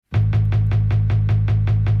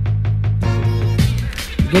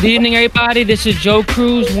Good evening, everybody. This is Joe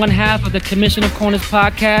Cruz, one half of the Commissioner Corners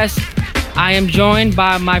podcast. I am joined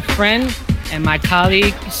by my friend and my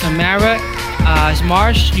colleague, Samara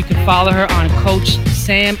Marsh. You can follow her on Coach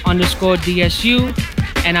Sam_DSU.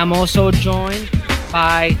 And I'm also joined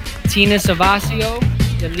by Tina Savasio,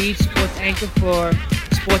 the lead sports anchor for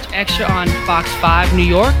Sports Extra on Fox 5 New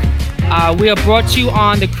York. We are brought to you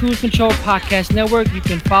on the Cruise Control Podcast Network. You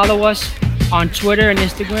can follow us on Twitter and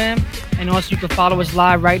Instagram. And also you can follow us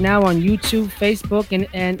live right now on YouTube, Facebook,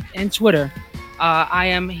 and Twitter. I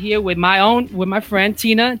am here with my friend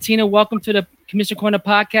Tina. Tina, welcome to the Commissioner Corner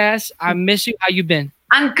podcast. I miss you. How you been?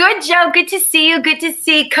 I'm good, Joe. Good to see you. Good to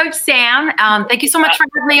see Coach Sam. Thank you so much for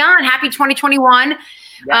having me on. Happy 2021.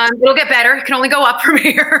 Yes. It'll get better. It can only go up from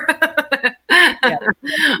here.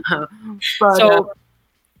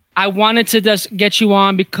 I wanted to just get you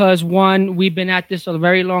on because, one, we've been at this a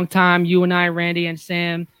very long time. You and I, Randy and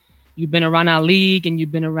Sam, you've been around our league and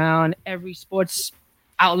you've been around every sports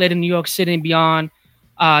outlet in New York City and beyond.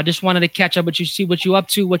 Just wanted to catch up with you, see what you're up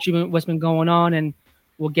to, what's been going on, and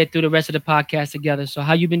we'll get through the rest of the podcast together. So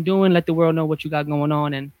how you been doing? Let the world know what you got going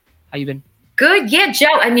on and how you been. Good. Yeah,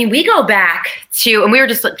 Joe. I mean, we go back to, and we were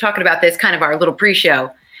just talking about this kind of our little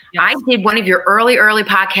pre-show. Yes. I did one of your early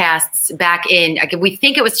podcasts back in, we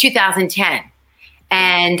think it was 2010.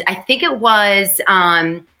 And I think it was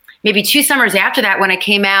maybe 2 summers after that when I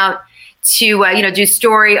came out to, do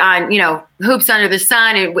story on, hoops under the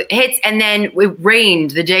sun and hits. And then it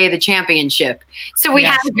rained the day of the championship. So we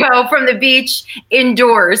had to go from the beach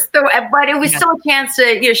indoors. So, but it was still a chance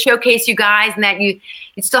to, showcase you guys and that you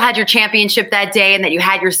still had your championship that day and that you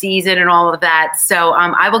had your season and all of that. So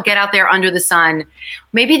I will get out there under the sun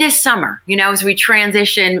maybe this summer, as we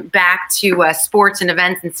transition back to sports and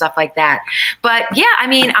events and stuff like that. But yeah, I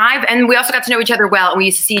mean, and we also got to know each other well. And we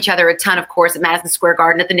used to see each other a ton, of course, at Madison Square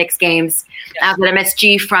Garden at the Knicks games. I was at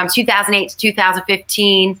MSG from 2008 to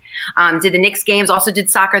 2015. Did the Knicks games, also did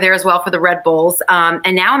soccer there as well for the Red Bulls.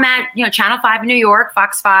 And now I'm at, Channel 5 in New York,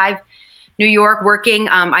 Fox 5 New York working.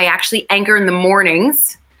 I actually anchor in the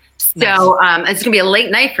mornings. So it's going to be a late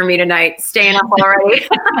night for me tonight, staying up already.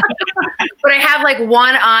 But I have like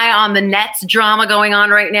one eye on the Nets drama going on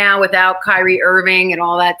right now without Kyrie Irving and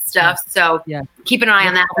all that stuff. So keep an eye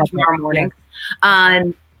on that for tomorrow morning.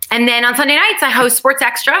 And then on Sunday nights, I host Sports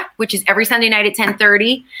Extra, which is every Sunday night at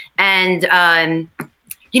 10:30. And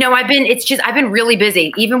I've been really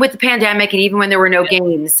busy, even with the pandemic and even when there were no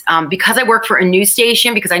games, because I work for a news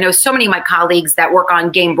station, because I know so many of my colleagues that work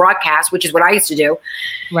on game broadcasts, which is what I used to do.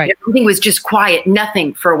 Right. Everything was just quiet,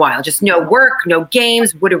 nothing for a while, just no work, no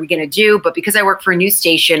games. What are we going to do? But because I work for a news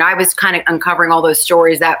station, I was kind of uncovering all those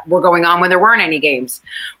stories that were going on when there weren't any games.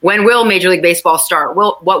 When will Major League Baseball start?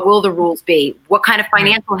 What will the rules be? What kind of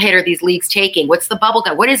financial hit are these leagues taking? What's the bubble?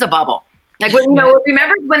 What is a bubble? Like,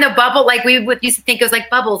 remember when the bubble, like we used to think it was like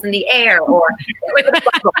bubbles in the air or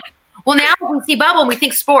well, now we see bubble and we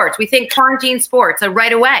think sports, we think quarantine sports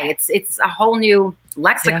right away. It's a whole new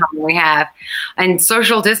lexicon we have and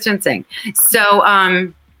social distancing. So,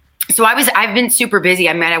 I've been super busy.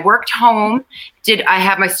 I mean, I worked home. I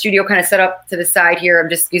have my studio kind of set up to the side here. I'm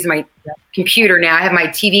just using my computer now. I have my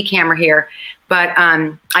TV camera here, but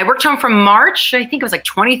I worked home from March, I think it was like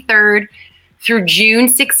 23rd through June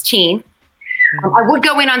 16th. I would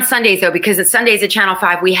go in on Sundays, though, because at Sundays at Channel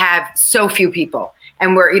 5, we have so few people.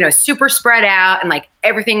 And we're, super spread out and like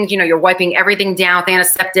everything, you're wiping everything down with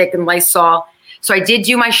antiseptic and Lysol. So I did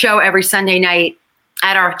do my show every Sunday night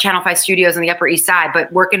at our Channel 5 studios on the Upper East Side, but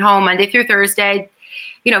working home Monday through Thursday.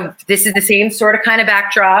 This is the same sort of kind of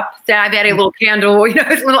backdrop. I've had a little candle, a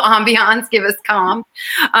little ambiance, give us calm.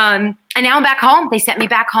 And now I'm back home. They sent me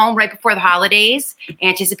back home right before the holidays,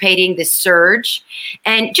 anticipating this surge.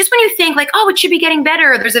 And just when you think like, oh, it should be getting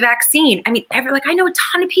better, there's a vaccine. I mean, I know a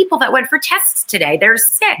ton of people that went for tests today. They're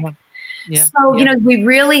sick. Yeah. So, we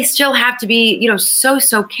really still have to be,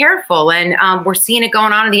 so careful. And we're seeing it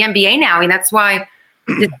going on in the NBA now. I mean, that's why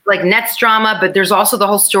it's like Nets drama, but there's also the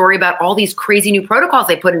whole story about all these crazy new protocols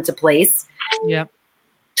they put into place. Yeah.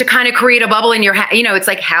 To kind of create a bubble in your, it's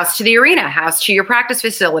like house to the arena, house to your practice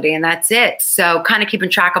facility, and that's it. So kind of keeping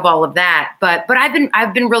track of all of that. But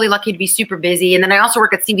I've been really lucky to be super busy. And then I also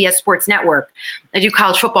work at CBS Sports Network. I do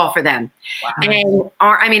college football for them. Wow. And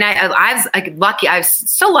I was lucky. I was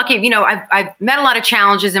so lucky. I've met a lot of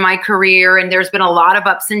challenges in my career, and there's been a lot of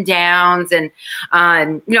ups and downs. And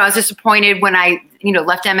I was disappointed when I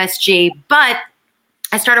left MSG, but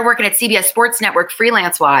I started working at CBS Sports Network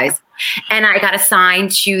freelance-wise, and I got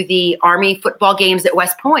assigned to the Army football games at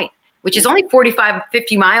West Point, which is only 45,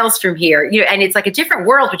 50 miles from here. And it's like a different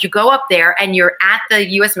world, but you go up there and you're at the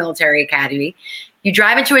U.S. Military Academy. You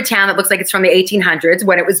drive into a town that looks like it's from the 1800s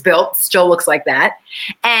when it was built, still looks like that.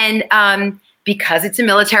 And because it's a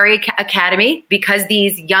military academy, because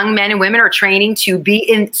these young men and women are training to be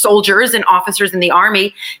in soldiers and officers in the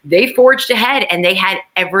Army, they forged ahead and they had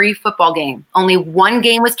every football game. Only one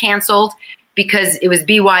game was canceled because it was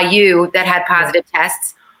BYU that had positive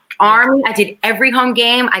tests. Army, I did every home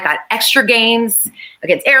game. I got extra games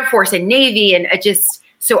against Air Force and Navy. And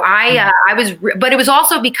but it was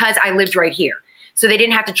also because I lived right here. So they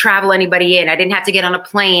didn't have to travel anybody in. I didn't have to get on a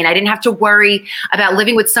plane. I didn't have to worry about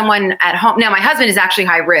living with someone at home. Now, my husband is actually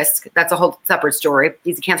high risk. That's a whole separate story.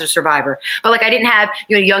 He's a cancer survivor. But like I didn't have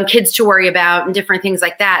young kids to worry about and different things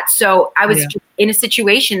like that. So I was just in a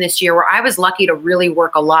situation this year where I was lucky to really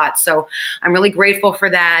work a lot. So I'm really grateful for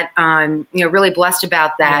that. Really blessed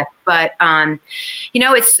about that. But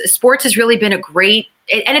sports has really been a great.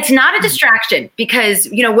 And it's not a distraction because,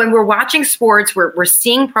 when we're watching sports, we're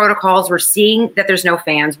seeing protocols. We're seeing that there's no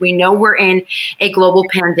fans. We know we're in a global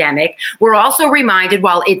pandemic. We're also reminded,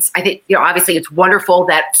 obviously it's wonderful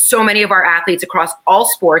that so many of our athletes across all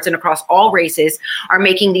sports and across all races are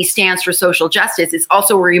making these stands for social justice. It's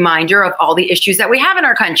also a reminder of all the issues that we have in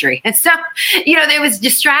our country. And so, there was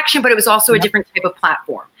distraction, but it was also a different type of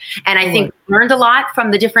platform. And I think we learned a lot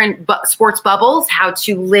from the different sports bubbles, how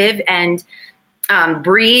to live and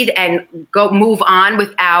breathe and move on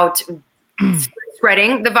without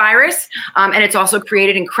spreading the virus. And it's also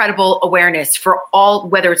created incredible awareness for all,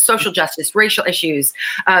 whether it's social justice, racial issues,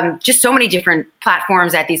 just so many different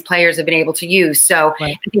platforms that these players have been able to use. So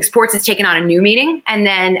I think sports has taken on a new meaning. And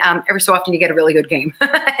then every so often you get a really good game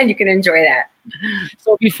and you can enjoy that.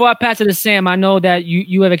 So before I pass it to Sam, I know that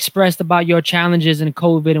you have expressed about your challenges in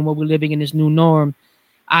COVID and what we're living in this new norm.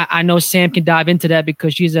 I know Sam can dive into that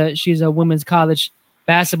because she's a women's college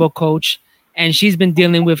basketball coach, and she's been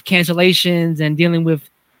dealing with cancellations and dealing with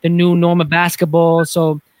the new norm of basketball.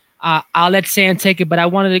 So I'll let Sam take it, but I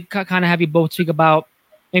wanted to kind of have you both speak about,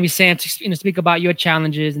 maybe Sam, speak about your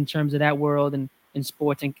challenges in terms of that world and in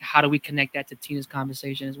sports, and how do we connect that to Tina's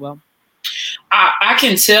conversation as well? I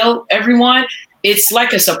can tell everyone it's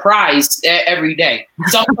like a surprise every day.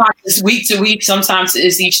 Sometimes it's week to week, sometimes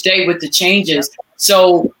it's each day with the changes.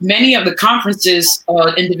 So many of the conferences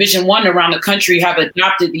in Division I around the country have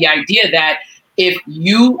adopted the idea that if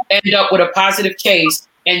you end up with a positive case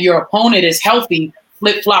and your opponent is healthy,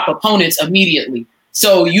 flip-flop opponents immediately.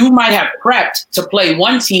 So you might have prepped to play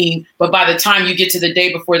one team, but by the time you get to the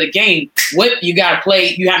day before the game, you got to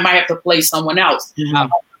play. Might have to play someone else.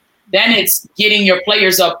 Mm-hmm. Then it's getting your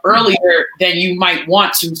players up earlier than you might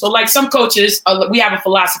want to. So like some coaches, we have a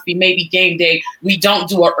philosophy, maybe game day, we don't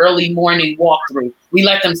do an early morning walkthrough. We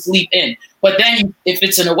let them sleep in. But then if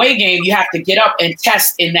it's an away game, you have to get up and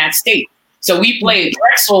test in that state. So we played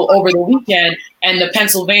Drexel over the weekend, and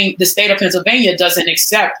the state of Pennsylvania doesn't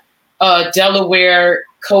accept Delaware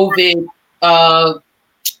COVID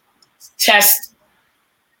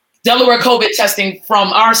Delaware COVID testing from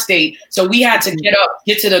our state. So we had to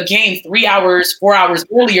get to the game 4 hours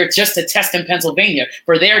earlier just to test in Pennsylvania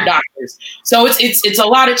for their doctors. So it's a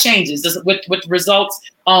lot of changes with results.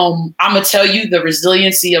 I'm gonna tell you, the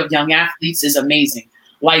resiliency of young athletes is amazing.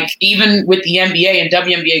 Like even with the NBA and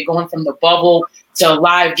WNBA going from the bubble to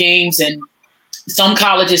live games, and some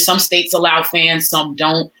colleges, some states allow fans, some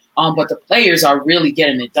don't. But the players are really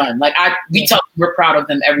getting it done. Like we tell them we're proud of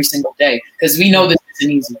them every single day because we know this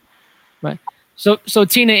isn't easy. Right. So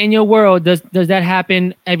Tina, in your world, does that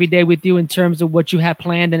happen every day with you in terms of what you have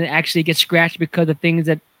planned and it actually gets scratched because of things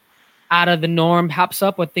that out of the norm pops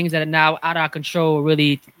up, or things that are now out of our control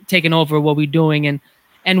really taking over what we're doing?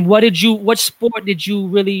 And what sport did you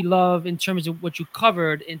really love in terms of what you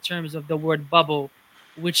covered in terms of the word bubble?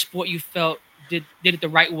 Which sport you felt did it the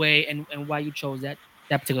right way, and why you chose that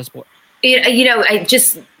particular sport?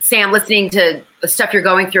 Sam, listening to the stuff you're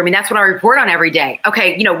going through, I mean, that's what I report on every day.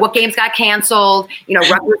 Okay, what games got canceled?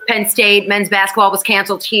 Rutgers, Penn State, men's basketball was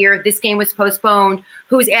canceled here. This game was postponed.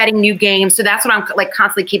 Who's adding new games? So that's what I'm like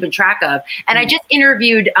constantly keeping track of. And I just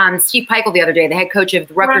interviewed Steve Pikiell the other day, the head coach of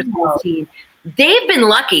the Rutgers team. They've been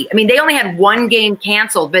lucky. I mean, they only had one game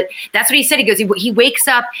canceled, but that's what he said. He goes, he wakes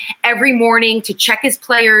up every morning to check his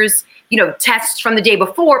players' tests from the day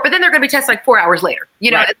before, but then they're going to be tested like 4 hours later,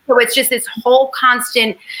 Right. So it's just this whole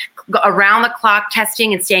constant around the clock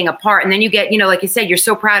testing and staying apart. And then you get, like you said, you're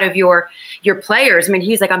so proud of your players. I mean,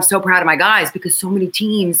 he's like, I'm so proud of my guys because so many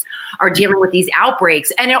teams are dealing with these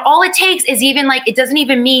outbreaks. And all it takes is even like, it doesn't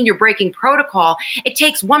even mean you're breaking protocol. It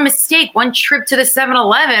takes one mistake, one trip to the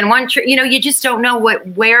 7-Eleven, one trip, you just don't know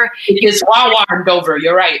where. It's Wawa and Dover.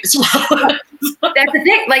 You're right. That's the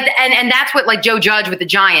thing. Like, and that's what like Joe Judge with the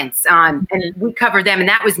Giants, And we covered them, and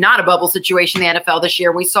that was not a bubble situation in the NFL this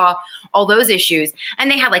year. We saw all those issues, and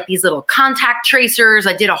they had like these little contact tracers.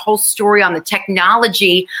 I did a whole story on the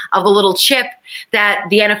technology of the little chip that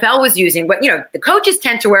the NFL was using. But, the coaches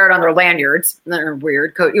tend to wear it on their lanyards. They're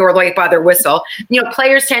weird, or like by their whistle.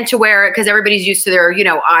 Players tend to wear it because everybody's used to their,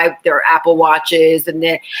 their Apple Watches,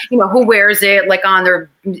 and who wears it like on their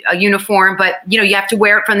uniform. But, you have to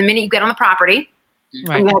wear it from the minute you get on the property.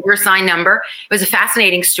 Right. And you have your assigned number. It was a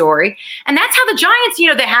fascinating story. And that's how the Giants,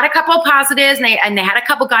 they had a couple of positives, and they had a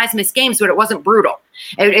couple guys miss games, but it wasn't brutal.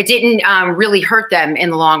 It didn't really hurt them in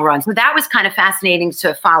the long run. So that was kind of fascinating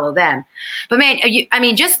to follow them. But man,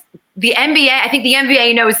 just the NBA, I think the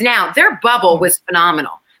NBA knows now their bubble was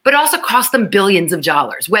phenomenal, but it also cost them billions of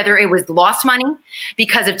dollars, whether it was lost money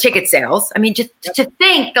because of ticket sales. Just to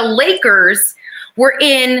think the Lakers were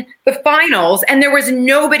in the finals and there was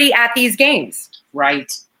nobody at these games.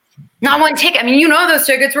 Right. Not one ticket. Those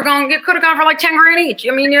tickets could have gone for like 10 grand each. The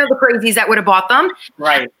crazies that would have bought them.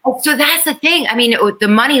 Right. So that's the thing. The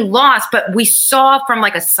money lost, but we saw from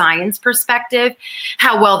like a science perspective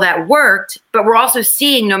how well that worked. But we're also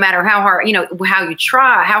seeing no matter how hard,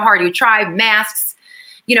 how hard you try, masks,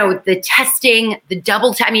 the testing, the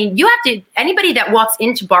double you have to, anybody that walks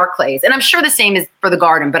into Barclays, and I'm sure the same is for the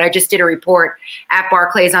Garden, but I just did a report at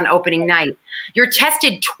Barclays on opening night. You're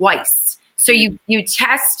tested twice. So you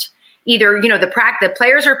test either, the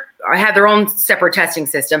players have their own separate testing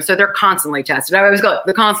system. So they're constantly tested. I always go,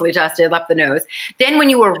 they're constantly tested up the nose. Then when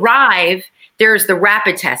you arrive, there's the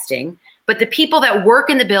rapid testing. But the people that work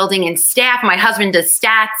in the building and staff, my husband does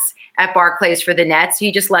stats at Barclays for the Nets.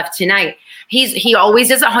 He just left tonight. He always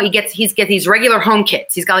does he gets these regular home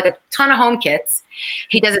kits. He's got like a ton of home kits.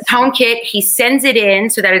 He does his home kit. He sends it in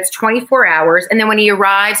so that it's 24 hours. And then when he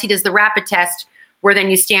arrives, he does the rapid test, where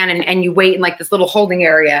then you stand and you wait in like this little holding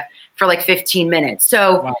area for like 15 minutes.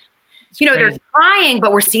 So, wow. They're trying,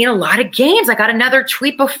 but we're seeing a lot of games. I got another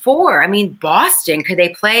tweet before. Boston, could they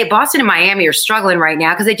play? Boston and Miami are struggling right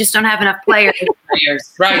now because they just don't have enough players.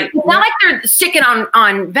 Right. It's not like they're sticking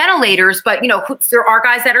on ventilators, but, there are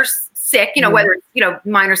guys that are sick, whether it's,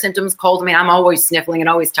 minor symptoms, cold. I'm always sniffling and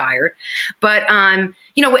always tired. But,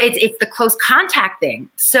 it's the close contact thing.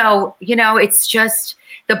 So, it's just...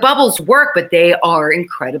 The bubbles work, but they are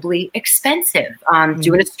incredibly expensive.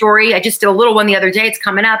 Doing a story, I just did a little one the other day. It's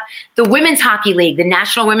coming up. The Women's Hockey League, the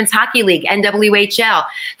National Women's Hockey League, NWHL.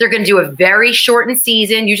 They're going to do a very shortened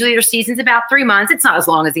season. Usually their season's about 3 months. It's not as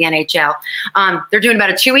long as the NHL. They're doing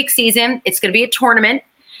about a 2-week season. It's going to be a tournament,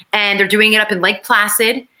 and they're doing it up in Lake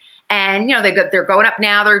Placid. And, they're going up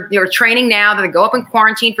now. They're training now. They're going to go up in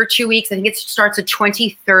quarantine for 2 weeks. I think it starts the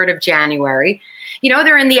 23rd of January.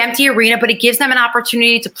 They're in the empty arena, but it gives them an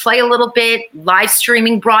opportunity to play a little bit, live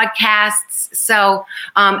streaming broadcasts. So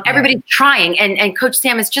everybody's trying. And Coach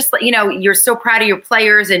Sam is just, you're so proud of your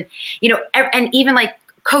players. And, and even like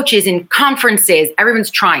coaches in conferences,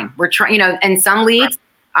 everyone's trying. We're trying, and some leagues,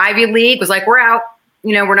 Ivy League was like, we're out.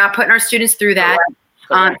 We're not putting our students through that.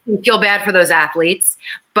 We feel bad for those athletes.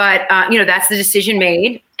 But, that's the decision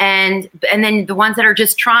made. And then the ones that are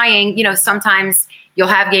just trying, sometimes you'll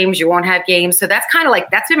have games, you won't have games. So that's kind of like,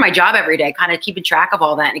 that's been my job every day, kind of keeping track of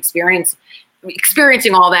all that and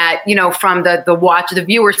experiencing all that, from the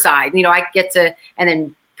viewer side. I get to, and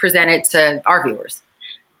then present it to our viewers.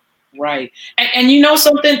 Right. And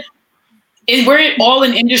something, we're all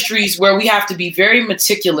in industries where we have to be very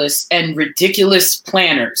meticulous and ridiculous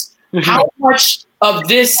planners. Mm-hmm. How much of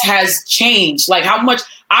this has changed? Like how much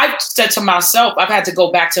I've said to myself, I've had to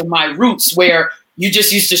go back to my roots where you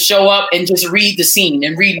just used to show up and just read the scene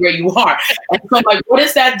and read where you are. And so what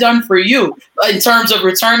has that done for you in terms of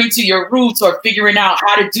returning to your roots or figuring out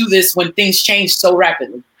how to do this when things change so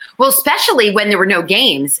rapidly? Well, especially when there were no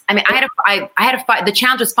games. I had to fight. The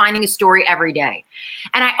challenge was finding a story every day.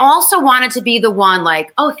 And I also wanted to be the one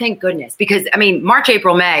like, oh, thank goodness. Because March,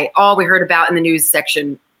 April, May, all we heard about in the news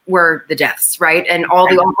section were the deaths, right? And all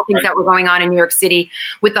the awful things that were going on in New York City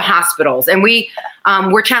with the hospitals. And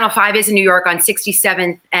where Channel 5 is in New York on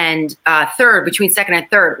 67th and 3rd, between 2nd and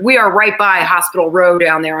 3rd, we are right by Hospital Row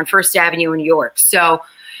down there on 1st Avenue in New York. So,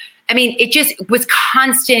 it just was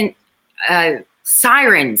constant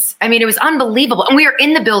sirens. It was unbelievable. And we were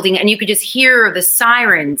in the building and you could just hear the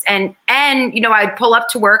sirens. And I'd pull up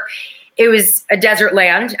to work. It was a desert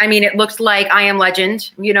land. It looked like I Am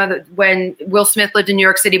Legend, when Will Smith lived in New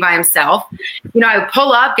York City by himself. I would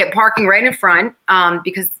pull up, get parking right in front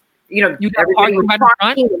because, you got parking right in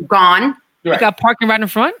front? Gone. You got parking right in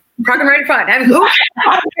front? Parking right in front. I mean, who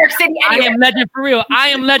New York City anyway? I am legend for real. I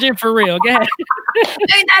am legend for real. Go ahead. I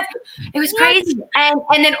mean, it was crazy.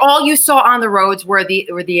 And then all you saw on the roads were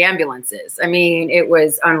the ambulances. I mean, it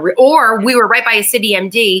was unreal. Or we were right by a city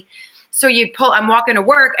MD. So I'm walking to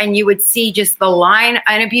work and you would see just the line,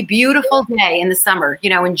 and it'd be a beautiful day in the summer,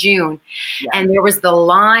 in June. Yeah. And there was the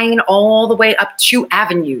line all the way up 2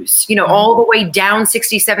 avenues, all the way down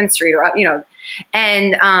 67th Street or up,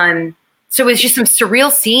 and so it was just some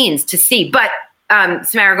surreal scenes to see. But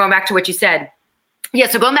Samara, going back to what you said, yeah,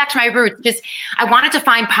 so going back to my roots, I wanted to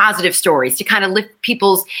find positive stories to kind of lift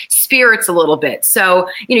people's spirits a little bit. So,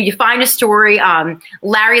 you find a story,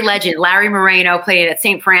 Larry Moreno played at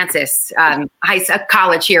St. Francis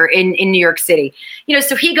College here in New York City.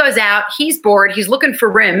 So he goes out, he's bored, he's looking for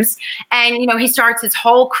rims, and, he starts this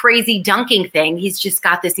whole crazy dunking thing. He's just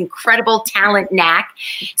got this incredible talent knack.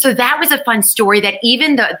 So that was a fun story that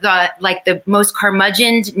even the most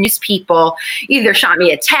curmudgeoned news people either shot me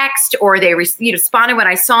a text or they responded when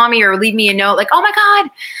I saw me or leave me a note like, oh my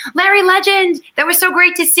God, Larry Legend. That was so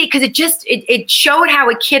great to see. Cause it showed how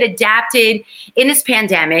a kid adapted in this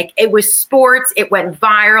pandemic. It was sports. It went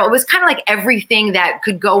viral. It was kind of like everything that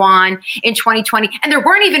could go on in 2020. And there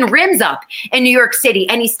weren't even rims up in New York City.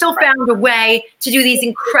 And he still found a way to do these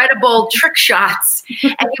incredible trick shots.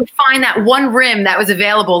 And you find that one rim that was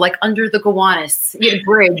available, like under the Gowanus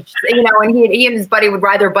bridge, and he and his buddy would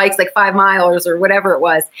ride their bikes like 5 miles or whatever it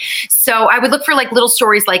was. So I would look for little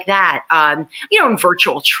stories like that, in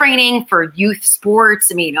virtual training for youth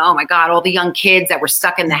sports. I mean, oh my God, all the young kids that were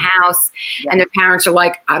stuck in the house and their parents are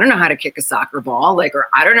like, I don't know how to kick a soccer ball, or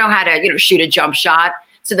I don't know how to, shoot a jump shot.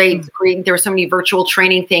 So there were so many virtual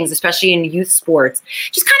training things, especially in youth sports,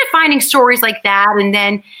 just kind of finding stories like that. And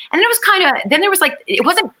then it was it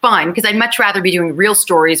wasn't fun because I'd much rather be doing real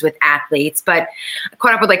stories with athletes, but I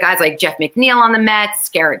caught up with guys like Jeff McNeil on the Mets,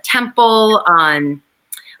 Garrett Temple,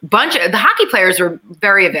 bunch of the hockey players were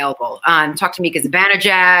very available. Talked to Mika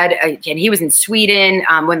Zibanejad, and he was in Sweden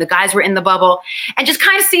when the guys were in the bubble, and just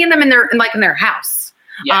kind of seeing them in their house.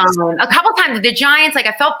 Yes. A couple times the Giants,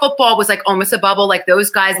 I felt football was almost a bubble. Those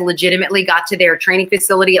guys legitimately got to their training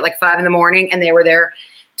facility at 5 a.m, and they were there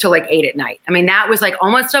till 8 p.m. I mean, that was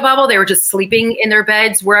almost a bubble. They were just sleeping in their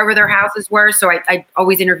beds wherever their houses were. So I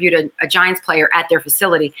always interviewed a Giants player at their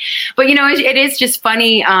facility. But, it is just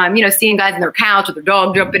funny, seeing guys on their couch with their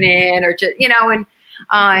dog jumping in or just,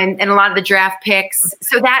 and a lot of the draft picks.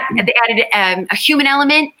 So that they added a human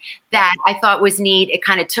element that I thought was neat. It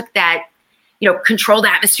kind of took that, controlled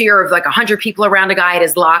atmosphere of 100 people around a guy at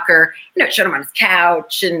his locker, showed him on his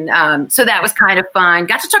couch. And so that was kind of fun.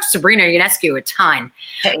 Got to talk to Sabrina Ionescu a ton.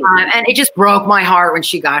 And it just broke my heart when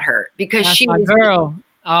she got hurt because she was my girl.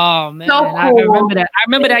 Oh man. So cool. I remember that. I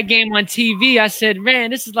remember that game on TV. I said,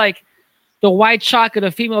 man, this is like the white chocolate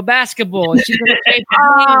of female basketball. She's gonna play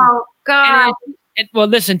oh God. And well,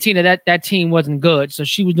 listen, Tina, that team wasn't good. So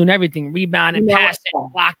she was doing everything, rebounding, passing,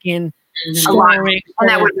 blocking. Scoring, and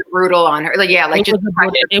that was brutal on her.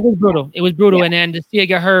 It was brutal. It was brutal. Yeah. And then to see her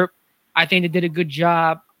get hurt, I think they did a good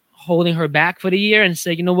job holding her back for the year and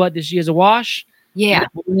say, you know what, this year's a wash. Yeah,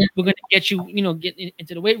 we're going to get you, get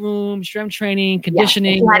into the weight room, strength training,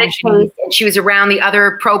 conditioning. Yeah. And she was around the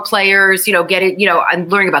other pro players,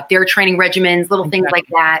 and learning about their training regimens, little things like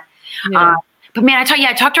that. Yeah. But man,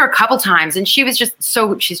 I talked to her a couple times and she's just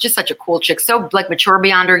such a cool chick. So mature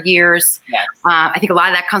beyond her years. Yes. I think a lot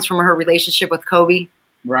of that comes from her relationship with Kobe.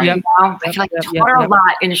 Right. Yep. I feel taught her a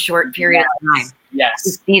lot in a short period of time. Yes.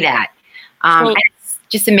 To see that. And it's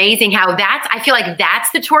just amazing how I feel like that's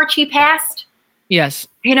the torch he passed. Yes.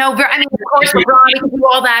 Of course, LeBron, we can do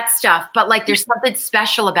all that stuff, but there's something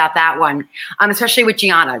special about that one, especially with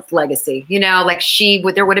Gianna's legacy.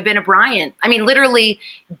 There would have been a Bryant. I mean, literally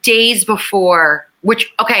days before.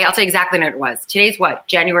 I'll tell you exactly when it was. Today's what?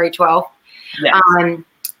 January 12th. Yes.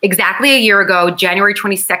 Exactly a year ago, January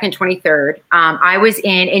 22nd, 23rd. I was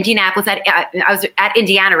in Indianapolis at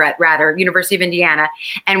University of Indiana,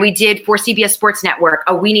 and we did for CBS Sports Network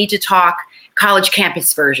a We Need to Talk college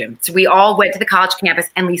campus version. So we all went to the college campus,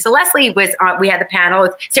 and Lisa Leslie was we had the panel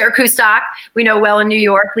with Sarah Kustok, we know well in New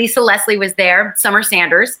York. Lisa Leslie was there, Summer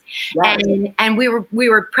Sanders. Yes. And we were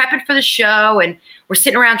prepping for the show, and we're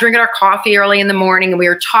sitting around drinking our coffee early in the morning, and we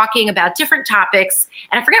were talking about different topics.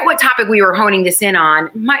 And I forget what topic we were honing this in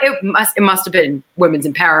on. It must have been women's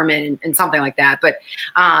empowerment and something like that. But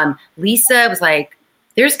Lisa was like,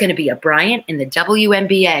 there's going to be a Bryant in the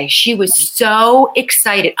WNBA. She was so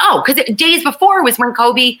excited. Oh, because days before was when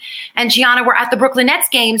Kobe and Gianna were at the Brooklyn Nets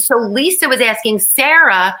game. So Lisa was asking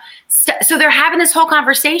Sarah. So they're having this whole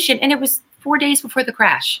conversation, and it was 4 days before the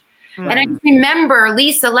crash. And I remember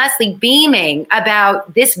Lisa Leslie beaming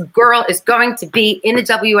about this girl is going to be in the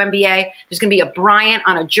WNBA. There's going to be a Bryant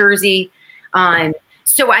on a jersey.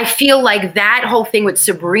 So I feel like that whole thing with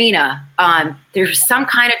Sabrina, there's some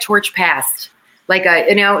kind of torch passed. Like,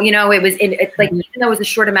 it was even though it was a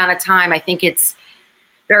short amount of time, I think it's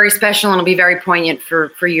very special and it'll be very poignant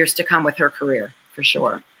for years to come with her career, for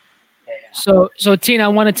sure. So Tina, I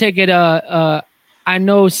want to take it. I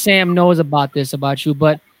know Sam knows about this about you,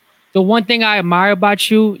 but the one thing I admire about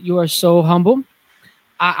you, you are so humble.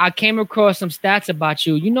 I came across some stats about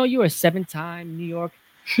you. You know, you're a 7-time New York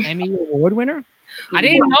Emmy Award winner. I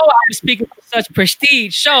didn't know I was speaking for such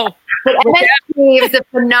prestige. So MSG is a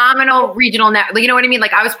phenomenal regional network. You know what I mean?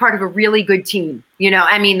 Like, I was part of a really good team. You know,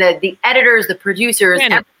 I mean, the editors, the producers,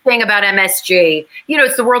 everything about MSG. You know,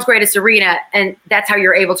 it's the world's greatest arena, and that's how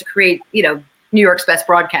you're able to create, you know, New York's best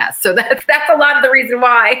broadcast. So that's a lot of the reason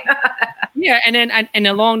why. Yeah, and then and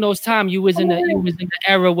along those times, you was in the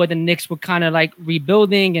era where the Knicks were kind of like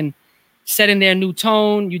rebuilding and setting their new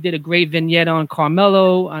tone. You did a great vignette on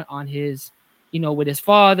Carmelo on his, you know, with his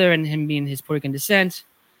father and him being his Puerto Rican descent.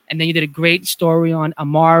 And then you did a great story on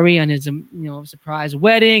Amari and his, you know, surprise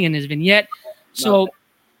wedding and his vignette. So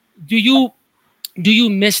do you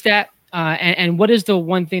miss that? And what is the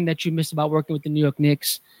one thing that you miss about working with the New York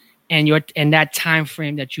Knicks and that time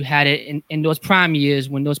frame that you had it in those prime years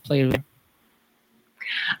when those players were?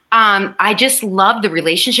 I just love the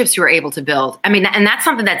relationships you were able to build. I mean, and that's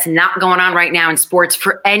something that's not going on right now in sports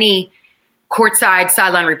for any courtside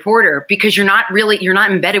sideline reporter, because you're not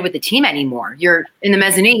embedded with the team anymore. You're in the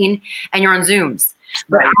mezzanine and you're on Zooms.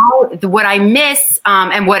 But what I miss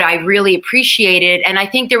and what I really appreciated, and I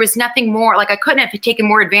think there was nothing more, like I couldn't have taken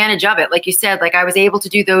more advantage of it. Like you said, like I was able to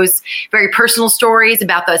do those very personal stories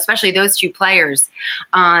about especially those two players.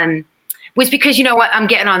 Was because, you know what, I'm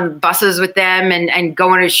getting on buses with them and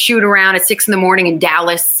going to shoot around at 6 a.m. in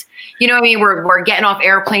Dallas. You know what I mean? We're getting off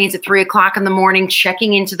airplanes at 3 a.m,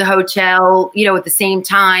 checking into the hotel, you know, at the same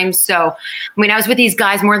time. So, I mean, I was with these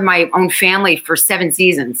guys more than my own family for 7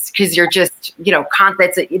 seasons, because you're just, you know,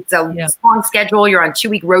 it's a long schedule. You're on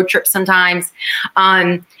 2-week road trips sometimes.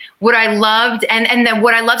 What I loved, and then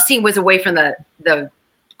what I loved seeing was away from the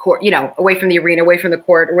court, you know, away from the arena, away from the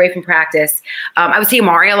court, away from practice. I would see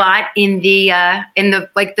Amari a lot in the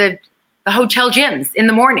hotel gyms in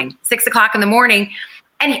the morning, 6 o'clock in the morning.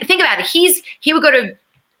 And think about it, he would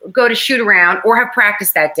go to shoot around or have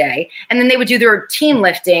practice that day, and then they would do their team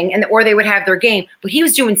lifting or they would have their game. But he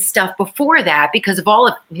was doing stuff before that because of all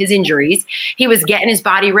of his injuries. He was getting his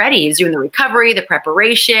body ready. He was doing the recovery, the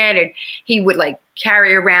preparation, and he would like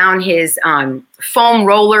carry around his foam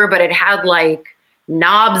roller, but it had like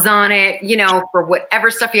knobs on it, you know, for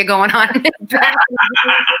whatever stuff you had going on.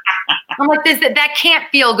 I'm like, that can't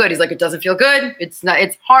feel good. He's like, it doesn't feel good. It's not,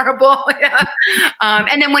 it's horrible.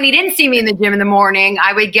 And then when he didn't see me in the gym in the morning,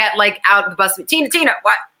 I would get like out the bus with Tina,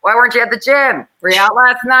 why weren't you at the gym? Were you out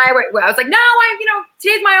last night? I was like, no,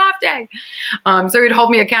 today's my off day. So he'd hold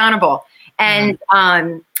me accountable. And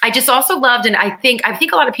I just also loved, and I think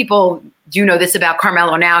a lot of people do know this about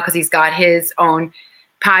Carmelo now, because he's got his own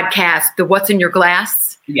podcast, the What's in Your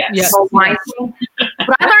Glass. Yes. But I learned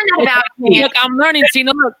that about him. Look, I'm learning,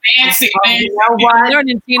 Tina. Look, fancy, man. You know what? I'm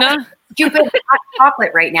learning, Tina. Stupid hot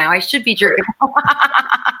chocolate right now. I should be drinking. Oh,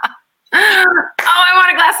 I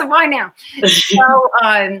want a glass of wine now.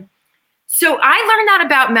 So I learned that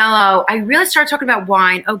about Melo. I really started talking about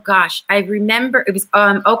wine. Oh gosh, I remember it was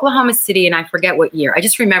Oklahoma City, and I forget what year. I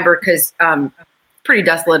just remember because pretty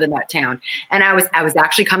desolate in that town. And I was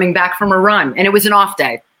actually coming back from a run, and it was an off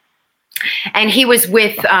day. And he was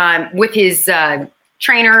with his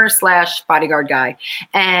trainer / bodyguard guy.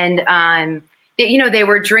 And, they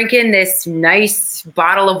were drinking this nice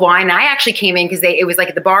bottle of wine. I actually came in because it was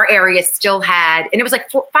like the bar area still had, and it was like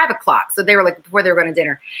 5 o'clock. So they were like before they were going to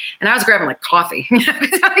dinner, and I was grabbing like coffee. And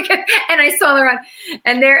I saw them around,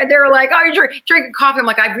 and they were like, "Oh, you're drinking coffee." I'm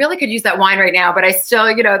like, I really could use that wine right now, but I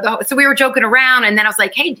still, so we were joking around, and then I was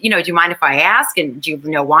like, "Hey, do you mind if I ask? And do you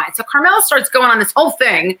know wine?" So Carmelo starts going on this whole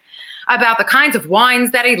thing about the kinds of wines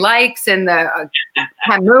that he likes, and the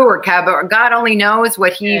Camus or Cab, God only knows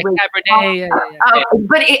what he was. Cabernet,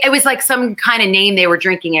 but it was like some kind of name they were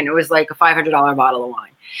drinking, and it was like a $500 bottle of wine.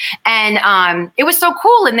 And it was so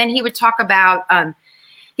cool. And then he would talk about, how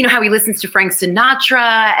he listens to Frank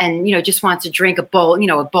Sinatra and, just wants to drink a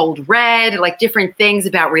bold red, like different things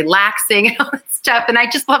about relaxing and all that stuff. And I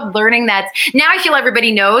just love learning that. Now I feel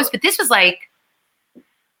everybody knows, but this was like,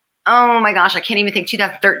 oh my gosh, I can't even think,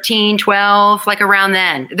 2013, 12, like around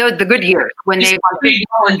then. The good years when they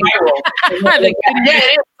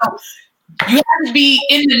you have to be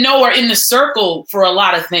in the know or in the circle for a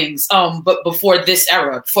lot of things. But before this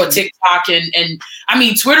era, before TikTok and I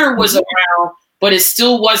mean, Twitter was around, but it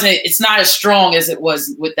still wasn't. It's not as strong as it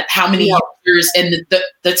was with how many users and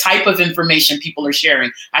the type of information people are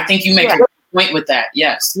sharing. I think you make a point with that.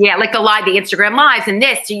 Yes. Yeah, like the Instagram lives and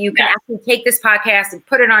this, so you can actually take this podcast and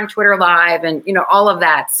put it on Twitter Live and, all of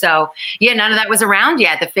that. So yeah, none of that was around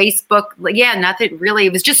yet. The Facebook, nothing really,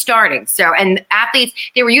 it was just starting. So, and athletes,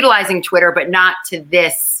 they were utilizing Twitter, but not to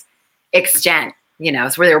this extent.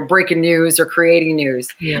 It's where they were breaking news or creating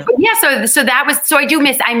news. Yeah. But yeah. So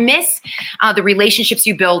I miss the relationships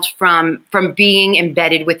you built from being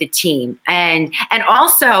embedded with the team. And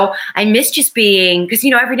also I miss just being, because,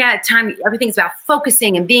 every time everything's about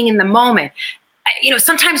focusing and being in the moment.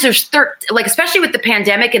 Sometimes there's especially with the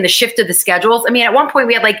pandemic and the shift of the schedules. I mean, at one point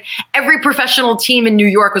we had every professional team in New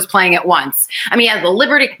York was playing at once. I mean, you had the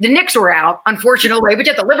Liberty, the Knicks were out, unfortunately, but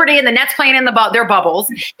you had the Liberty and the Nets playing in their bubbles.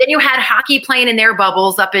 Then you had hockey playing in their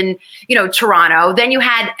bubbles up in, Toronto. Then you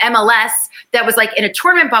had MLS that was in a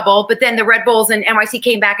tournament bubble, but then the Red Bulls and NYC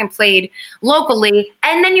came back and played locally.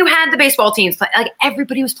 And then you had the baseball teams play.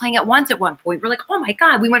 Everybody was playing at once at one point. We're like, oh my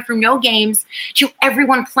God, we went from no games to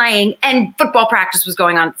everyone playing, and football practice was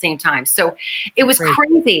going on at the same time. So it was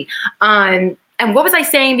crazy. And what was I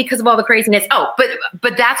saying because of all the craziness? Oh,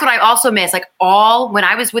 but that's what I also miss. When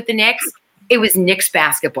I was with the Knicks, it was Knicks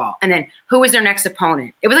basketball. And then who was their next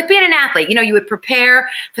opponent? It was like being an athlete. You would prepare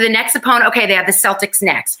for the next opponent. Okay, they have the Celtics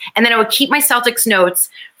next. And then I would keep my Celtics notes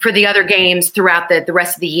for the other games throughout the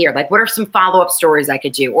rest of the year. What are some follow-up stories I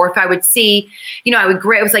could do? Or if I would see,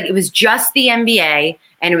 it was just the NBA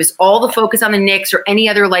and it was all the focus on the Knicks or any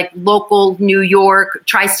other local New York,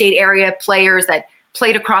 tri-state area players that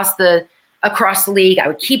played across the league. I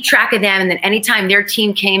would keep track of them. And then anytime their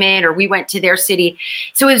team came in or we went to their city.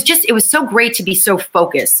 So it was so great to be so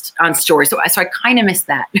focused on stories. So I kind of miss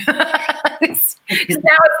that. Now it's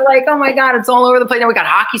oh my God, it's all over the place. Now we got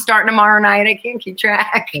hockey starting tomorrow night. I can't keep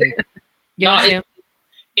track. It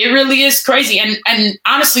really is crazy. And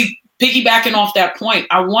honestly, piggybacking off that point,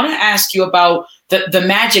 I want to ask you about the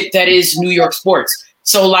magic that is New York sports.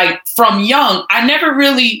 So from young, I never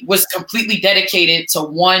really was completely dedicated to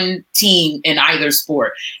one team in either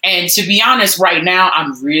sport. And to be honest, right now,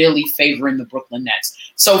 I'm really favoring the Brooklyn Nets.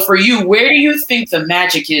 So for you, where do you think the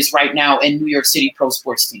magic is right now in New York City pro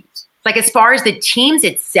sports teams? As far as the teams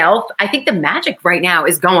itself, I think the magic right now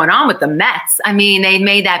is going on with the Mets. I mean, they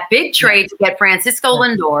made that big trade to get Francisco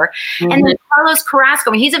Lindor and then Carlos Carrasco.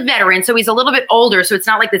 I mean, he's a veteran, so he's a little bit older. So it's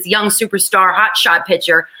not like this young superstar hotshot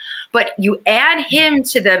pitcher. But you add him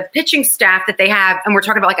to the pitching staff that they have, and we're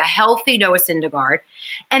talking about a healthy Noah Syndergaard.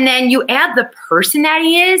 And then you add the person that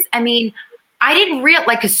he is. I mean, I didn't realize,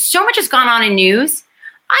 because so much has gone on in news.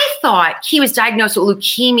 I thought he was diagnosed with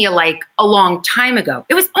leukemia a long time ago.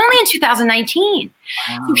 It was only in 2019.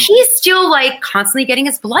 Wow. So he's still constantly getting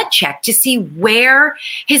his blood checked to see where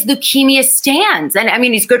his leukemia stands. And I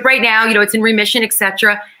mean, he's good right now. It's in remission,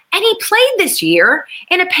 etc. And he played this year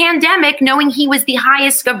in a pandemic, knowing he was the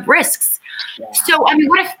highest of risks. Yeah. So, I mean,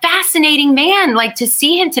 what a fascinating man, to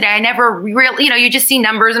see him today. I never really, you just see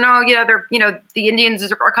numbers and, they're, the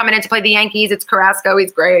Indians are coming in to play the Yankees. It's Carrasco.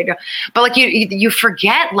 He's great. But you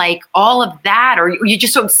forget all of that, or you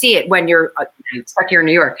just don't see it when you're stuck here in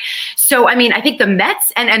New York. So, I mean, I think the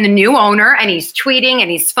Mets and the new owner, and he's tweeting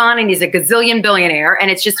and he's fun and he's a gazillion billionaire.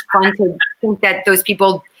 And it's just fun to think that those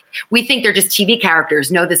people, we think they're just TV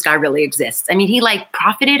characters. No, this guy really exists. I mean, he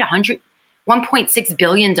profited $1.6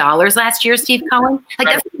 billion last year, Steve Cohen.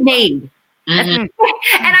 That's made. Mm-hmm. And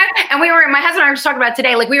my husband and I were just talking about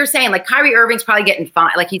today, we were saying, Kyrie Irving's probably getting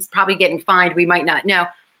fined. He's probably getting fined. We might not know.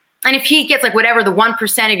 And if he gets whatever the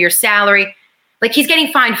 1% of your salary, he's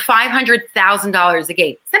getting fined $500,000 a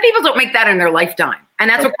game. Some people don't make that in their lifetime. And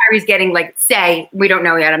that's what Kyrie's getting, say, we don't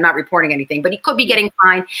know yet. I'm not reporting anything, but he could be getting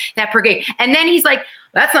fined that per game. And then he's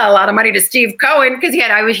that's not a lot of money to Steve Cohen, because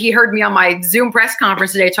he heard me on my Zoom press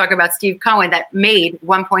conference today talking about Steve Cohen that made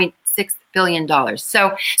 $1.6 billion.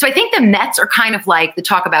 So I think the Mets are kind of the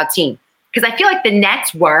talk about team, because I feel the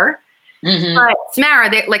Nets were, but Samara,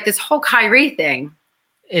 this whole Kyrie thing.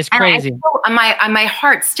 It's crazy. And my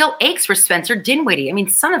heart still aches for Spencer Dinwiddie. I mean,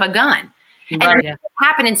 son of a gun. And it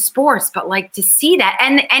happened in sports, but to see that,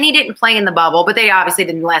 and he didn't play in the bubble, but they obviously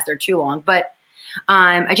didn't last there too long. But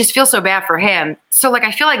I just feel so bad for him. So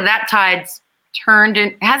I feel that tide's turned,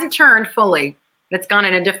 and it hasn't turned fully. It's gone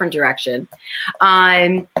in a different direction.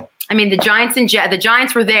 I mean, the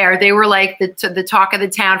Giants were there. They were the talk of the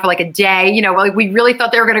town for a day. We really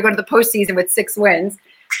thought they were going to go to the postseason with 6 wins.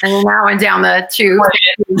 And then now I'm down the two.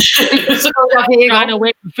 Trying to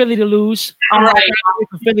wait for Philly to lose. All right. Wait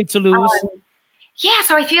for Philly to lose. Yeah,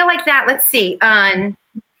 so I feel like that. Let's see. And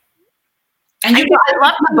I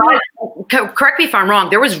love the buzz. Correct me if I'm wrong.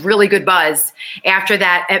 There was really good buzz after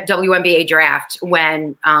that WNBA draft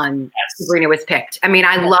when Sabrina was picked. I mean,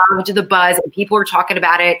 I loved the buzz and people were talking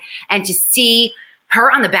about it. And to see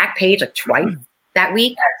her on the back page like twice that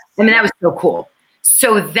week, I mean, that was so cool.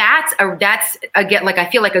 So that's again, like I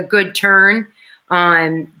feel like a good turn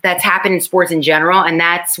that's happened in sports in general. And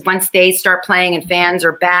that's once they start playing and fans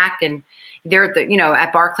are back and they're at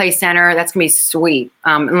at Barclays Center. That's gonna be sweet.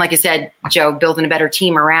 And like I said, Joe, building a better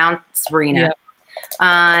team around Sabrina.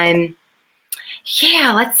 Yeah.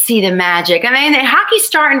 Let's see the Magic. I mean, the hockey's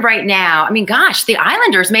starting right now. I mean, gosh, the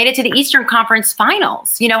Islanders made it to the Eastern Conference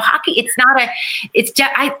Finals. Hockey.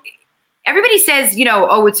 Everybody says,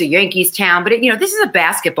 it's a Yankees town, but this is a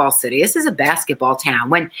basketball city. This is a basketball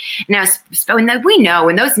town. We know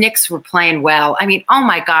when those Knicks were playing well, I mean, oh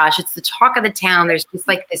my gosh, it's the talk of the town. There's just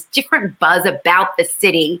like this different buzz about the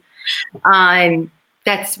city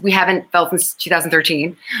that's we haven't felt since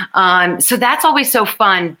 2013. So that's always so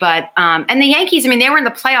fun. But and the Yankees, I mean, they were in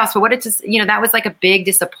the playoffs, but that was like a big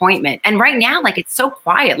disappointment. And right now, like it's so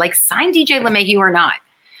quiet. Like sign DJ LeMahieu or not.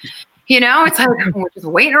 It's like we're just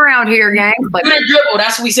waiting around here, gang. Like, dribble.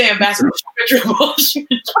 That's what we say in basketball. Dribble. What's going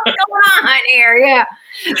on here? Yeah.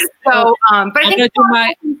 So, but I think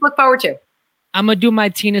look forward to. I'm gonna do my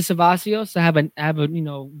Tina Savasios. I have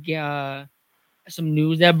some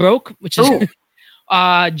news that broke, which is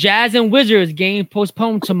Jazz and Wizards game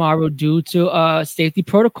postponed tomorrow due to safety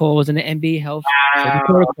protocols and the NBA health safety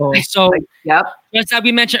protocols. So, just like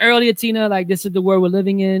we mentioned earlier, Tina, like this is the world we're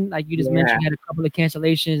living in. Like you just mentioned, you had a couple of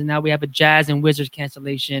cancellations, and now we have a Jazz and Wizards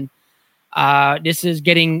cancellation. This is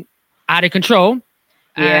getting out of control,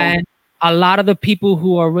 and a lot of the people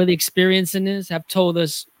who are really experiencing this have told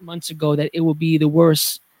us months ago that it will be the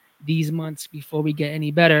worst these months before we get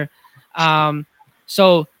any better.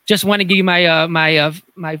 So just want to give you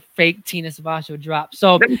my fake Tina Savasio drop.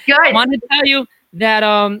 So I want to tell you that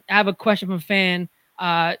I have a question from a fan.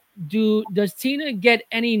 Does Tina get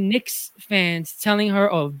any Knicks fans telling her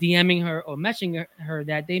or DMing her or messaging her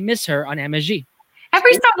that they miss her on MSG?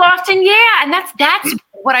 Every so often, yeah. And that's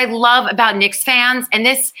what I love about Knicks fans. And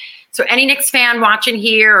so any Knicks fan watching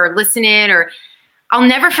here or listening, I'll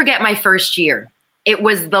never forget my first year. It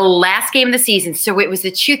was the last game of the season. So it was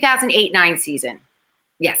the 2008-9 season.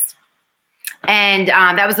 Yes. And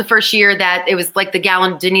that was the first year that it was like the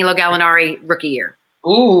Danilo Gallinari rookie year.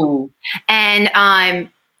 Ooh. And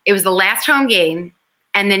it was the last home game,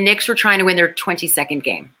 and the Knicks were trying to win their 22nd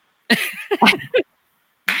game.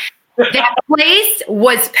 That place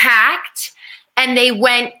was packed, and they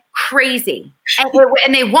went crazy.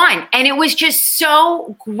 And they won. And it was just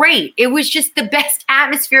so great. It was just the best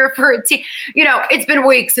atmosphere for a team. It's been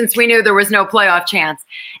weeks since we knew there was no playoff chance.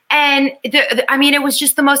 And it was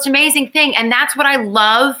just the most amazing thing. And that's what I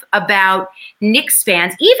love about Knicks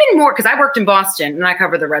fans, even more because I worked in Boston and I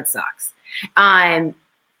cover the Red Sox. They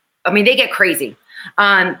get crazy.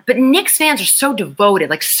 But Knicks fans are so devoted,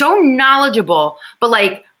 like so knowledgeable,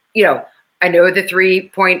 but I know the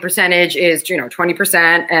 3-point percentage is,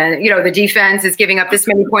 20%, and, the defense is giving up this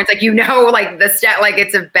many points. Like the stat, like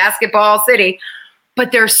it's a basketball city,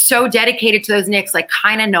 but they're so dedicated to those Knicks, like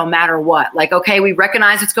kind of no matter what. Like, okay, we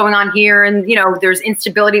recognize what's going on here, and, there's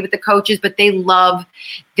instability with the coaches, but they love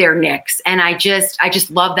their Knicks. And I just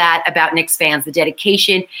love that about Knicks fans, the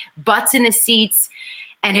dedication, butts in the seats,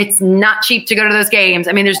 and it's not cheap to go to those games.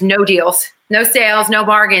 I mean, there's no deals. No sales, no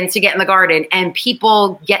bargains to get in the Garden. And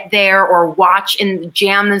people get there or watch and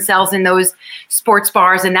jam themselves in those sports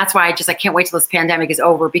bars. And that's why I can't wait till this pandemic is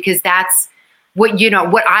over, because that's what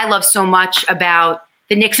I love so much about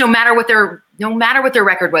the Knicks, no matter what their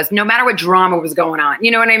record was, no matter what drama was going on.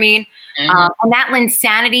 You know what I mean? Mm-hmm. And that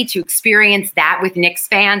insanity to experience that with Knicks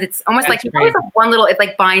fans, it's almost like it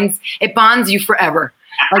bonds you forever.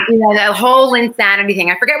 Like, that whole insanity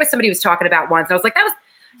thing. I forget what somebody was talking about once. I was like,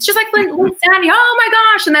 it's just like insanity. Oh my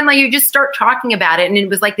gosh. And then you just start talking about it. And it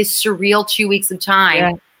was like this surreal 2 weeks of time.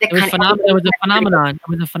 Yeah. It was a phenomenon. It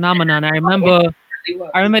was a phenomenon. I remember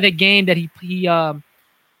the game that he I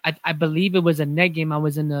believe it was a net game. I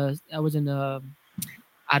was in at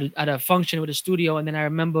a function with a studio, and then I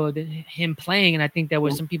remember him playing, and I think there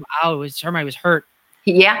was some people out. Somebody was hurt.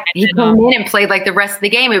 Yeah, he came in and played like the rest of the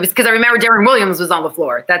game. It was because I remember Darren Williams was on the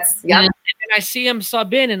floor. And then I see him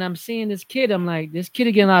sub in, and I'm seeing this kid. I'm like, this kid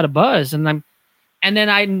is getting a lot of buzz, and then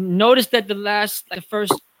I noticed that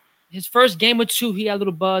his first game or two, he had a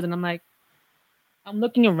little buzz, and I'm like, I'm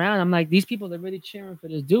looking around. I'm like, these people are really cheering for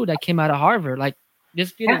this dude that came out of Harvard. Like,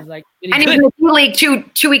 This kid is like, and he was in the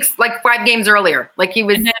D-League 2 weeks, like 5 games earlier. Like he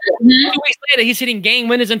was. And then 2 weeks later, he's hitting game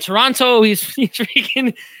winners in Toronto. He's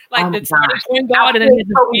freaking like the starting point guard. And then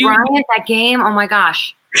Bryant, that game. Oh my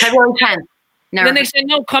gosh, February 10th. Never. Then they said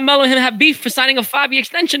no. Carmelo and him have beef for signing a 5-year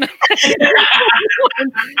extension.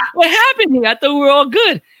 What happened here? I thought we were all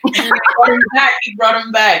good. He brought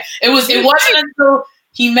him back. It wasn't until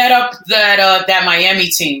he met up that Miami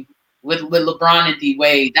team with LeBron and D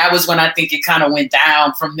Wade. That was when I think it kind of went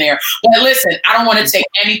down from there. But listen, I don't want to take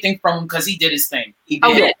anything from him because he did his thing. He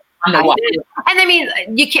did. Okay. I know why. And I mean,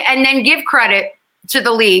 you can, and then give credit to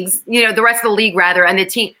the leagues, the rest of the league rather, and the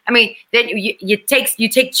team. I mean, then you take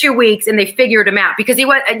 2 weeks and they figured him out because he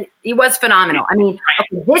was phenomenal. I mean,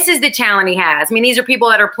 okay, this is the talent he has. I mean, these are people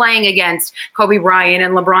that are playing against Kobe Bryant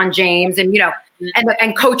and LeBron James, and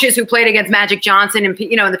and coaches who played against Magic Johnson and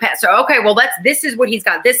in the past. So okay, well this is what he's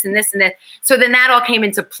got, this and this and that. So then that all came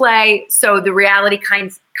into play. So the reality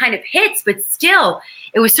kind of hits, but still,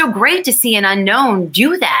 it was so great to see an unknown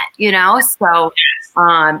do that. So.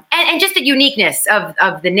 And just the uniqueness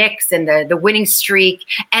of the Knicks and the winning streak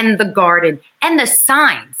and the Garden and the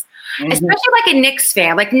signs, especially like a Knicks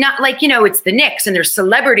fan, like not like, it's the Knicks and there's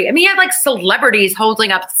celebrity. I mean, you had like celebrities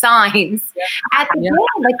holding up signs at the game.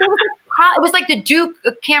 Like it was like the Duke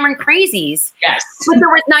Cameron Crazies. Yes. But there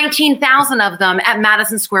was 19,000 of them at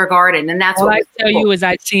Madison Square Garden. And that's what I tell you is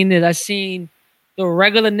I've seen the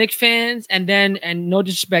regular Knicks fans and no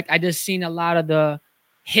disrespect, I just seen a lot of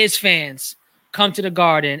his fans come to the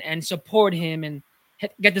Garden and support him and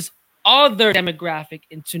get this other demographic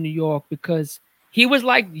into New York because he was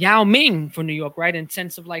like Yao Ming for New York, right? In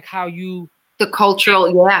sense of like how the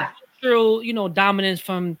cultural, dominance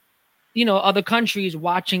from, other countries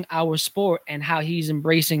watching our sport and how he's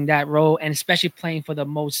embracing that role and especially playing for the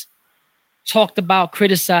most talked about,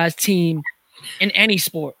 criticized team in any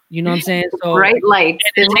sport. You know what I'm saying? So bright lights.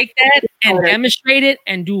 And take that and demonstrate it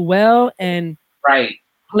and do well and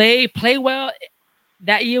play well.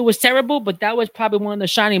 That year was terrible, but that was probably one of the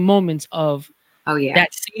shining moments of that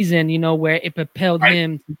season, where it propelled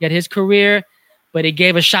him to get his career, but it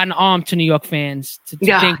gave a shot in the arm to New York fans to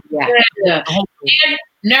think. And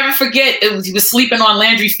never forget, he was sleeping on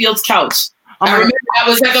Landry Field's couch. I remember that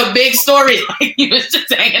was like a big story. Like he was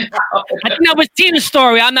just hanging out. I think that was Tina's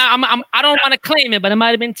story. I don't want to claim it, but it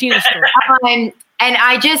might have been Tina's story. And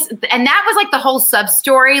that was like the whole sub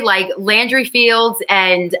story, like Landry Fields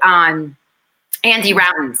and Andy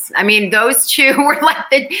Routens. I mean, those two were like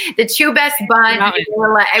the two best buds.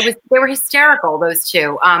 They were hysterical, those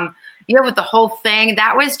two. With the whole thing,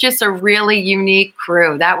 that was just a really unique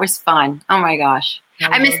crew. That was fun. Oh my gosh.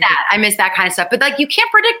 I miss that. I miss that kind of stuff. But like, you can't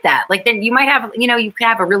predict that. Like then you might have, you could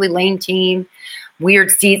have a really lame team, weird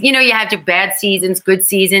season. You have to bad seasons, good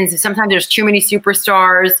seasons. Sometimes there's too many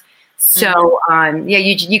superstars. So,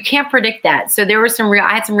 you can't predict that. So there were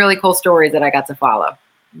I had some really cool stories that I got to follow.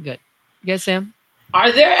 Good. Yes, Sam?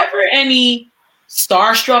 Are there ever any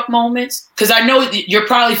starstruck moments? Because I know you're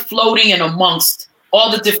probably floating in amongst all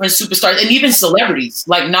the different superstars and even celebrities,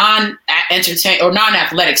 like non-entertain or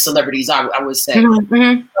non-athletic celebrities, I would say.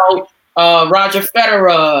 Mm-hmm. So, Roger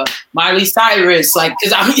Federer, Miley Cyrus,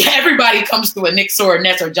 because everybody comes to a Knicks or a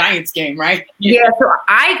Nets or Giants game, right? Yeah. So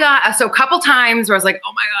I got a couple times where I was like,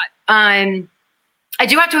 oh my God. I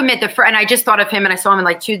do have to admit and I just thought of him and I saw him in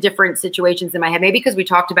like 2 different situations in my head, maybe because we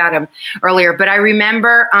talked about him earlier, but I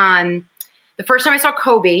remember the first time I saw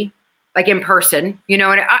Kobe, like in person, and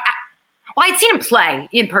I'd seen him play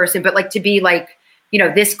in person, but like to be like,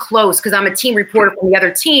 this close because I'm a team reporter from the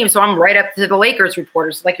other team. So I'm right up to the Lakers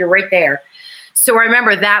reporters, like you're right there. So I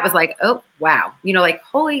remember that was like, oh, wow. Like,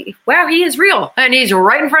 holy, wow, he is real. And he's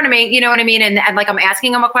right in front of me. You know what I mean? And like, I'm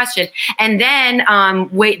asking him a question. And then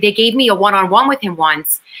they gave me a one-on-one with him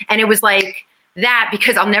once. And it was like that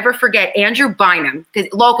because I'll never forget Andrew Bynum,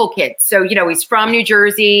 local kid. So, he's from New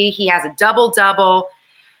Jersey. He has a double-double.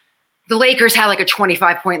 The Lakers had like a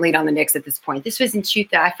 25-point lead on the Knicks at this point. This was in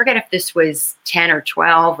 2000. I forget if this was 10 or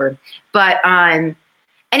 12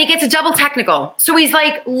 and he gets a double technical. So he's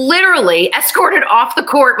like literally escorted off the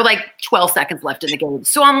court with like 12 seconds left in the game.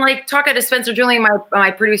 So I'm like talking to Spencer Julian,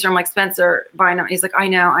 my producer. I'm like, Spencer, Bynum. He's like, I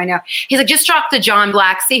know. He's like, just talk to John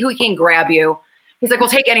Black, see who can grab you. He's like, we'll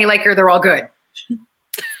take any Laker. They're all good. So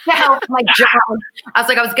I'm like, John, I was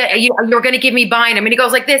like, you're going to give me Bynum. And he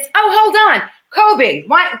goes like this. Oh, hold on. Kobe,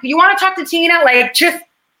 you want to talk to Tina? Like just,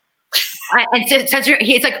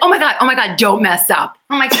 he's like, oh my God, don't mess up.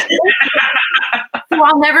 I'm like, so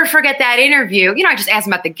I'll never forget that interview. I just asked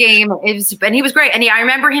him about the game and he was great. And I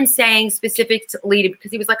remember him saying specifically because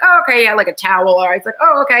he was like, oh, okay. Yeah. Like a towel. Or I was like,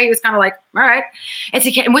 oh, okay. He was kind of like, all right. And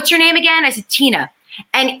said, what's your name again? I said, Tina.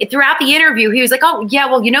 And throughout the interview, he was like, oh, yeah,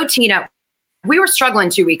 well, Tina, we were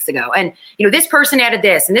struggling 2 weeks ago. And, this person added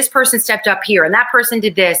this and this person stepped up here and that person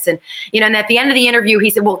did this. And, and at the end of the interview, he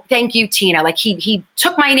said, well, thank you, Tina. Like he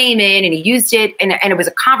took my name in and he used it and it was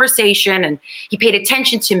a conversation and he paid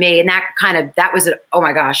attention to me. And that was an, oh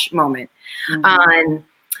my gosh, moment. Mm-hmm.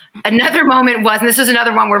 Another moment was, and this was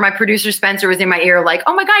another one where my producer Spencer was in my ear like,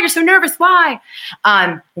 oh my God, you're so nervous. Why?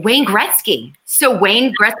 Wayne Gretzky. So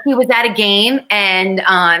Wayne Gretzky was at a game and,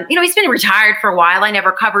 he's been retired for a while. I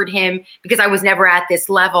never covered him because I was never at this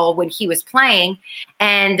level when he was playing.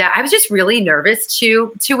 And I was just really nervous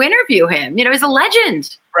to interview him. He's a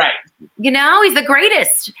legend. Right. He's the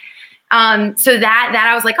greatest. So that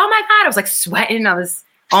I was like, oh my God, I was like sweating. I was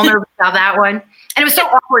all nervous about that one. And it was so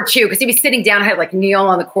awkward too, because he was sitting down, I had like kneel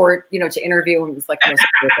on the court, to interview him. It was like,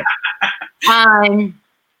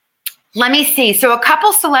 let me see. So a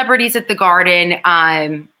couple celebrities at the Garden.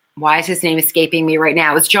 Why is his name escaping me right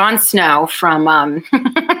now? It was Jon Snow from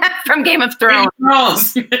from Game of Thrones.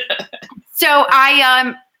 So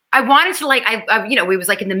I wanted to we was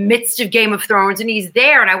like in the midst of Game of Thrones and he's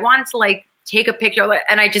there and I wanted to take a picture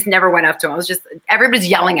and I just never went up to him. I was just, everybody's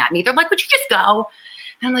yelling at me. They're like, would you just go?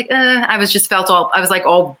 And I'm like, I was just I was like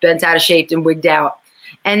all bent out of shape and wigged out.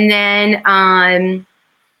 And then I'm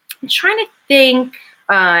trying to think.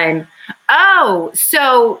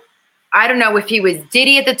 So I don't know if he was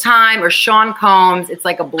Diddy at the time or Sean Combs. It's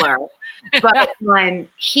like a blur. But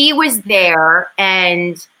he was there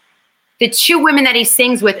and the two women that he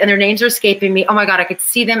sings with, and their names are escaping me. Oh my God, I could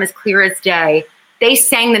see them as clear as day. They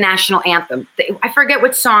sang the national anthem. I forget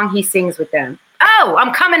which song he sings with them. Oh,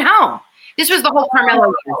 I'm Coming Home. This was the whole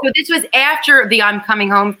Carmelo year. So this was after the I'm Coming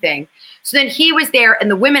Home thing. So then he was there and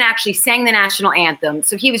the women actually sang the national anthem.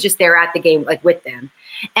 So he was just there at the game, with them.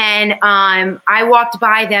 And I walked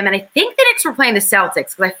by them and I think the Knicks were playing the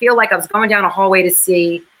Celtics because I feel like I was going down a hallway to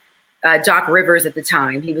see Doc Rivers at the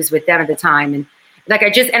time. He was with them at the time. And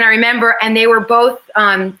I remember, and they were both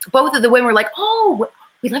of the women were like, oh,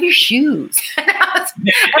 we love your shoes. And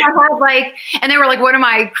they were like one of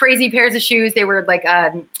my crazy pairs of shoes. They were like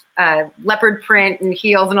leopard print and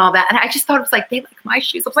heels and all that. And I just thought it was like, they like my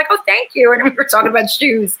shoes. I was like, oh, thank you. And we were talking about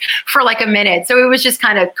shoes for like a minute. So it was just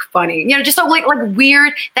kind of funny, just so like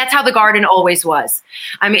weird. That's how the Garden always was.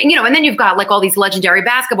 I mean, and then you've got like all these legendary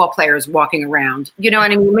basketball players walking around, what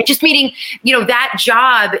I mean? Just meeting, that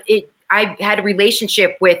job, I had a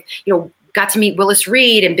relationship with, got to meet Willis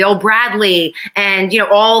Reed and Bill Bradley and,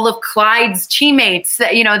 all of Clyde's teammates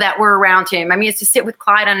that, that were around him. I mean, it's to sit with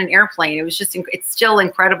Clyde on an airplane. It was just, it's still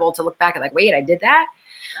incredible to look back at wait, I did that.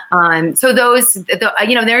 So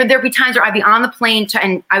there'd be times where I'd be on the plane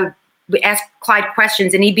and I would ask Clyde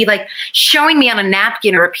questions and he'd be like showing me on a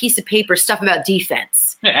napkin or a piece of paper stuff about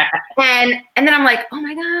defense. and then I'm like, oh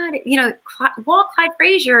my God, Walt Clyde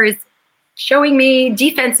Frazier is showing me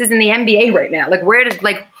defenses in the NBA right now.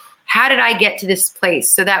 How did I get to this place?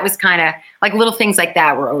 So that was kind of little things like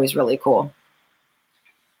that were always really cool.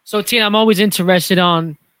 So Tina, I'm always interested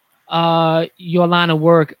on your line of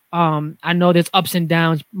work. I know there's ups and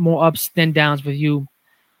downs, more ups than downs with you.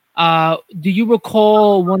 Do you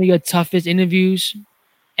recall one of your toughest interviews?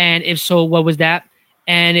 And if so, what was that?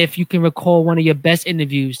 And if you can recall one of your best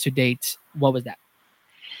interviews to date, what was that?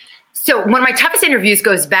 So one of my toughest interviews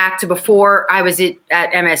goes back to before I was at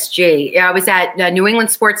MSG. I was at New England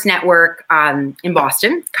Sports Network in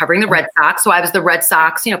Boston covering the Red Sox. So I was the Red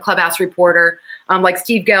Sox, clubhouse reporter, like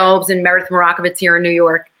Steve Gelbs and Meredith Marakovitz here in New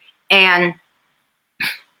York. And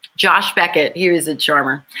Josh Beckett, he was a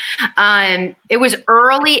charmer. It was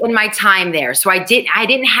early in my time there. So I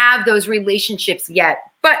didn't have those relationships yet.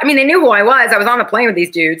 But I mean, they knew who I was. I was on the plane with these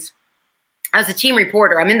dudes. I was a team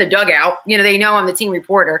reporter. I'm in the dugout. They know I'm the team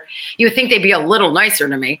reporter. You would think they'd be a little nicer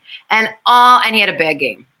to me. And he had a bad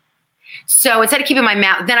game. So instead of keeping my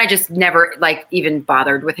mouth, then I just never even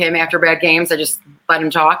bothered with him after bad games. I just let him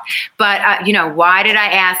talk. But, why did I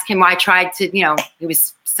ask him? Why I tried to, it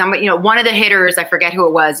was somebody, one of the hitters, I forget who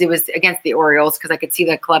it was. It was against the Orioles because I could see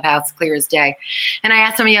the clubhouse clear as day. And I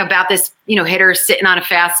asked him about this, hitter sitting on a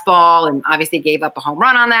fastball and obviously gave up a home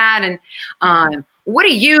run on that. And what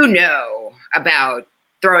do you know about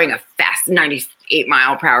throwing a fast 98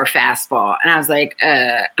 mile per hour fastball? And I was like,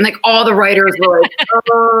 and all the writers were like,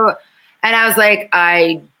 and I was like,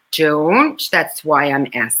 I don't. That's why I'm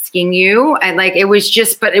asking you. And it was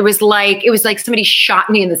like somebody shot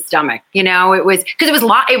me in the stomach. It was because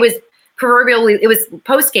it was proverbially, it was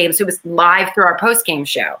post game. So it was live through our post game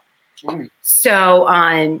show.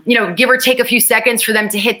 So, give or take a few seconds for them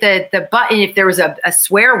to hit the button if there was a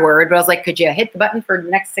swear word. But I was like, could you hit the button for the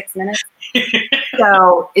next 6 minutes?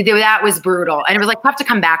 So that was brutal. And it was like tough to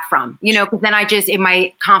come back from, because then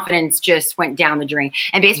my confidence just went down the drain.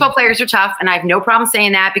 And baseball players are tough. And I have no problem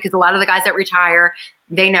saying that because a lot of the guys that retire,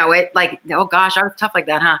 they know it. Like, oh gosh, I was tough like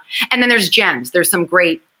that, huh? And then there's gems. There's some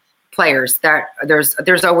great players that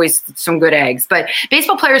there's always some good eggs, but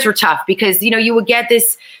baseball players were tough because, you would get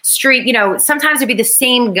this streak, sometimes it'd be the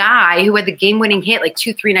same guy who had the game winning hit like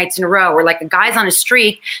 2-3 nights in a row, or like a guy's on a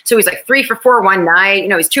streak. So he's like 3 for 4 one night,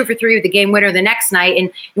 he's 2 for 3 with the game winner the next night. And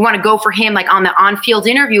you want to go for him like on the on-field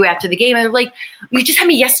interview after the game. And they're like, you just had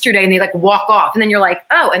me yesterday, and they like walk off. And then you're like,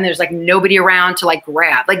 oh, and there's like nobody around to like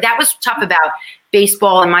grab. Like that was tough about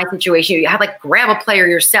baseball in my situation. You have like grab a player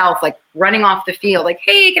yourself, like running off the field, like,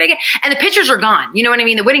 hey, can I get? And the pitchers are gone. You know what I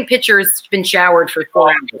mean? The winning pitcher's been showered for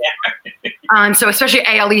 4 hours. So especially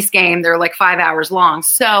AL East game, they're like 5 hours long.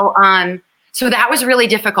 So that was really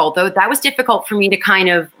difficult, though. That was difficult for me to kind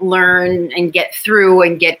of learn and get through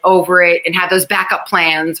and get over it and have those backup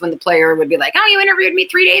plans when the player would be like, oh, you interviewed me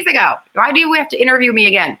 3 days ago. Why do we have to interview me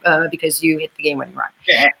again? Because you hit the game winning run.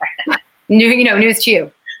 News to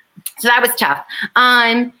you. So that was tough.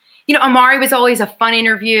 Amari was always a fun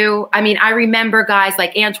interview. I mean, I remember guys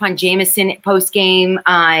like Antoine Jameson post game,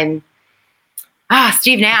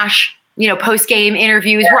 Steve Nash, post game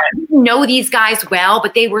interviews. I didn't know these guys well,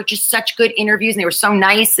 but they were just such good interviews, and they were so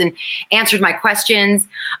nice and answered my questions.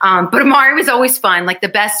 But Amari was always fun. Like the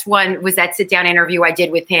best one was that sit down interview I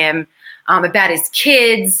did with him about his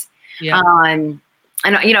kids. Yeah.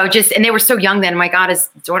 And, and they were so young then. My God, his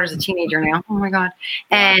daughter's a teenager now. Oh, my God.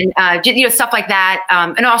 And, stuff like that.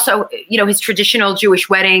 And also, his traditional Jewish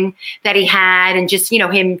wedding that he had, and just,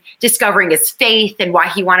 him discovering his faith and why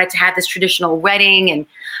he wanted to have this traditional wedding.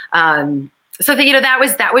 And so,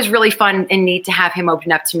 that was really fun and neat to have him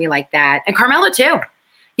open up to me like that. And Carmelo, too,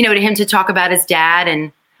 to him to talk about his dad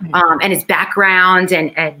and his background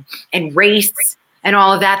and race. And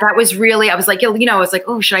all of that. That was really, I was like, I was like,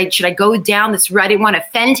 oh, should I go down this road? I didn't want to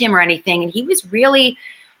offend him or anything. And he was really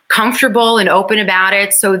comfortable and open about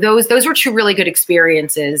it. So those were 2 really good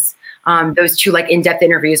experiences. Those 2 like in-depth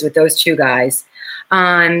interviews with those 2 guys.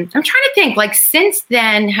 I'm trying to think, like, since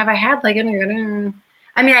then, have I had like, now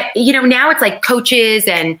it's like coaches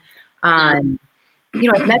and, I've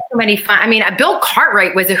met so many fun, Bill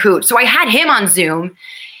Cartwright was a hoot. So I had him on Zoom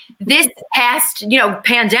this past,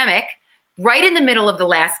 pandemic, right in the middle of The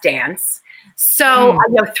Last Dance. So,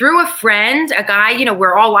 through a friend, a guy,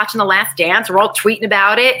 we're all watching The Last Dance. We're all tweeting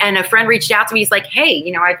about it. And a friend reached out to me. He's like,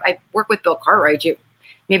 hey, I work with Bill Cartwright.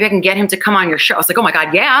 Maybe I can get him to come on your show. I was like, oh, my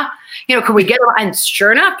God, yeah. Could we get him? And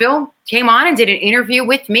sure enough, Bill came on and did an interview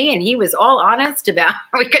with me. And he was all honest about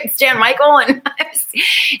we couldn't stand Michael. And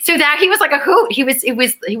so that he was like a hoot. He was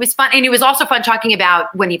fun. And it was also fun talking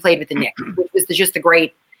about when he played with the Knicks, which was just a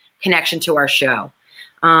great connection to our show.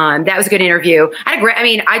 That was a good interview.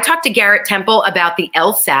 I talked to Garrett Temple about the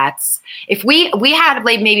LSATs. If we had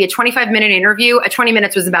like maybe a 25-minute interview, 20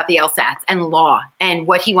 minutes was about the LSATs and law and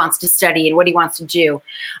what he wants to study and what he wants to do.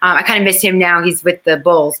 I kind of miss him now. He's with the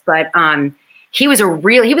Bulls, but he was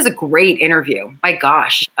a great interview. My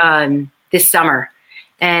gosh, this summer.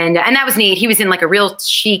 And that was neat. He was in like a real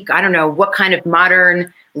chic, I don't know what kind of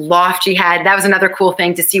modern loft he had. That was another cool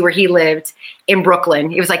thing to see where he lived in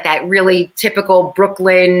Brooklyn. It was like that really typical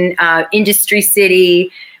Brooklyn industry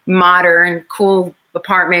city, modern, cool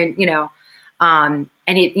apartment, and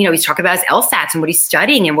he's talking about his LSATs and what he's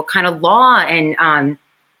studying and what kind of law and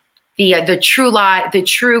the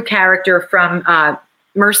true character from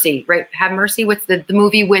Mercy, right? Have Mercy. What's the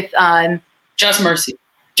movie with Just Mercy?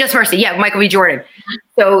 Just Mercy. Yeah, Michael B. Jordan.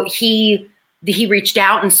 So he reached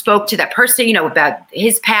out and spoke to that person, about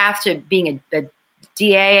his path to being a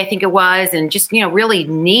DA, I think it was, and just, really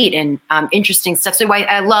neat and interesting stuff. So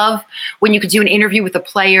I love when you could do an interview with a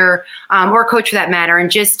player or a coach for that matter, and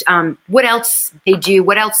just what else they do,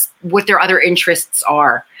 what their other interests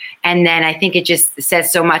are. And then I think it just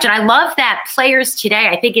says so much. And I love that players today,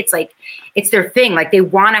 I think it's like, it's their thing. Like they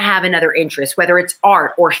want to have another interest, whether it's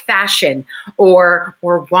art or fashion or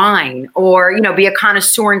wine or, be a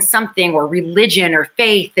connoisseur in something or religion or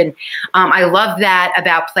faith. And I love that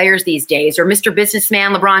about players these days, or Mr.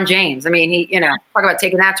 Businessman, LeBron James. I mean, he, talk about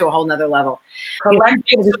taking that to a whole nother level.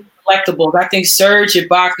 Collectibles. I think Serge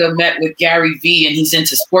Ibaka met with Gary Vee and he's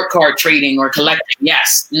into sport card trading or collecting.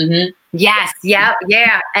 Yes. Mm-hmm. Yes. Yeah.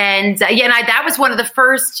 And that was one of the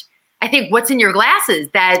first, I think, What's in Your Glasses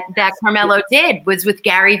that Carmelo did was with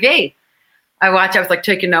Gary Vee. I was like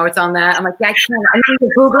taking notes on that. I'm like, yeah, I can't. I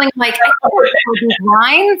mean, Googling, like, I don't know these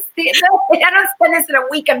lines. I don't spend this in a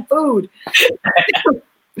week on food.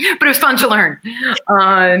 But it was fun to learn.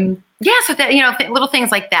 So that, little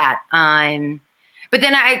things like that. But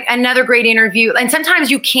then another great interview. And sometimes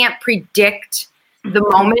you can't predict the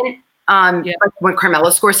moment. Like when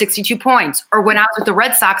Carmelo scored 62 points, or when I was with the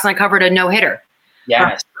Red Sox and I covered a no-hitter.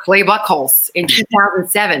 Yes. Clay Buchholz in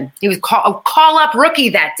 2007. He was a call-up rookie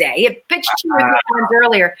that day. He had pitched 2 or 3 times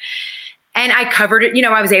earlier. And I covered it.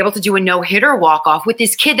 I was able to do a no-hitter walk-off with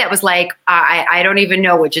this kid that was like, I don't even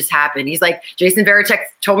know what just happened. He's like, Jason Varitek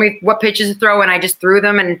told me what pitches to throw, and I just threw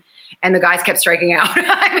them, and the guys kept striking out.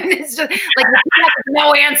 I mean, it's just like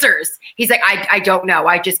no answers. He's like, I don't know.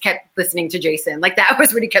 I just kept listening to Jason. Like, that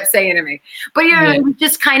was what he kept saying to me. But it was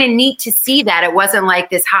just kind of neat to see that it wasn't like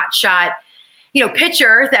this hot shot,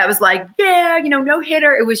 pitcher that was like, no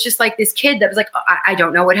hitter. It was just like this kid that was like, I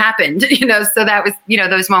don't know what happened. So that was,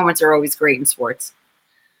 those moments are always great in sports.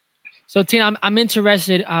 So Tina, I'm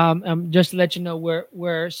interested. Just to let you know,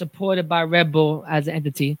 we're supported by Red Bull as an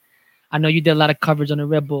entity. I know you did a lot of coverage on the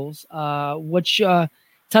Red Bulls. Tell us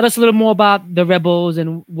a little more about the Red Bulls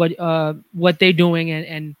and what they're doing,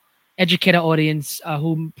 and educate our audience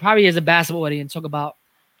who probably is a basketball audience. Talk about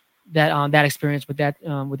that experience with that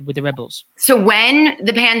with the Red Bulls. So when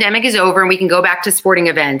the pandemic is over and we can go back to sporting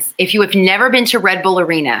events, if you have never been to Red Bull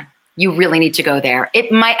Arena, you really need to go there.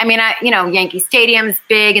 It might, Yankee Stadium's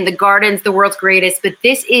big and the Garden's the world's greatest, but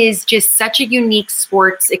this is just such a unique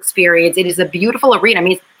sports experience. It is a beautiful arena. I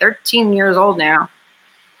mean, it's 13 years old now.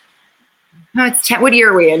 No, it's 10. What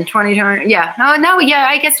year are we in? 2020? Yeah. Yeah.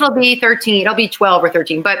 I guess it'll be 13. It'll be 12 or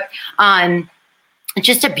 13. But it's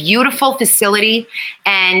just a beautiful facility,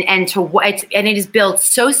 and it is built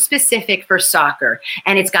so specific for soccer.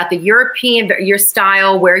 And it's got the your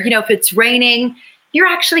style where, if it's raining, you're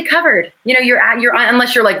actually covered. You're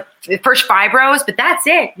unless you're like the first 5 rows, but that's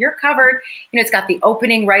it. You're covered. It's got the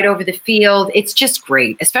opening right over the field. It's just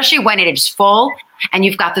great, especially when it is full and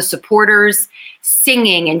you've got the supporters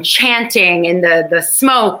singing and chanting and the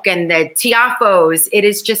smoke and the tiafos. It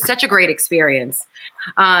is just such a great experience.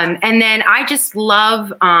 And then I just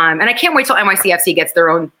love, and I can't wait till NYCFC gets their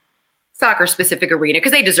own soccer specific arena,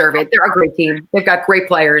 because they deserve it. They're a great team. They've got great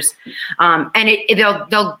players. And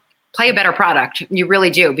they'll play a better product. You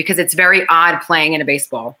really do, because it's very odd playing in a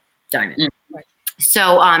baseball diamond. Right.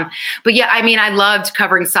 So, but yeah, I mean, I loved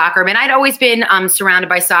covering soccer. I mean, I'd always been surrounded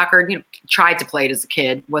by soccer, tried to play it as a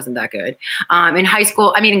kid, wasn't that good.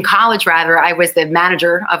 In college rather, I was the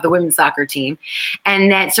manager of the women's soccer team. And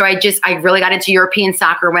then, so I really got into European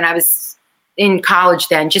soccer when I was in college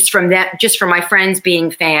then, just from my friends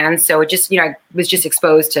being fans. So it just, I was just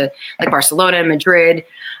exposed to like Barcelona, Madrid,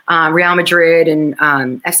 Real Madrid, and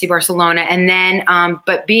FC Barcelona. And then,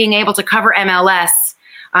 but being able to cover MLS,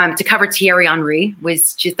 to cover Thierry Henry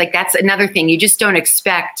was just like, that's another thing you just don't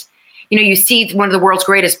expect. You see one of the world's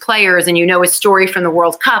greatest players and his story from the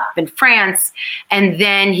World Cup in France. And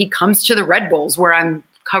then he comes to the Red Bulls where I'm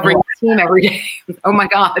covering the team every day. Oh my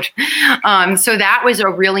God. So that was a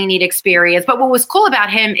really neat experience. But what was cool about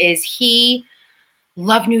him is he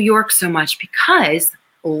loved New York so much because,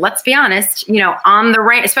 let's be honest, on the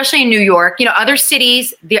rank, especially in New York, other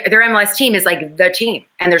cities, their MLS team is like the team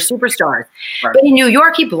and they're superstars. Right. But in New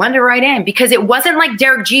York, he blended right in because it wasn't like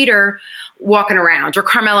Derek Jeter walking around or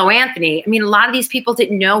Carmelo Anthony. I mean, a lot of these people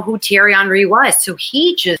didn't know who Thierry Henry was. So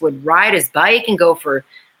he just would ride his bike and go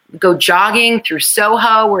jogging through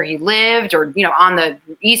Soho where he lived, or, on the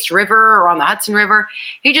East River or on the Hudson River.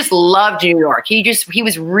 He just loved New York. He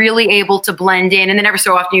was really able to blend in. And then every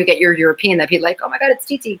so often you get your European that'd be like, oh my God, it's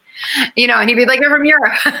Titi, and he'd be like, you're from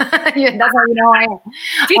Europe. Yeah, that's how I am.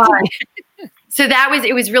 So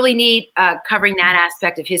it was really neat covering that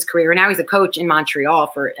aspect of his career. And now he's a coach in Montreal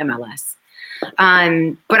for MLS.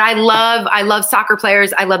 But I love soccer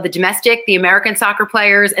players. I love the American soccer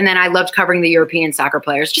players. And then I loved covering the European soccer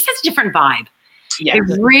players. Just has a different vibe. Yeah, it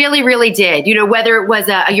really, really did. Whether it was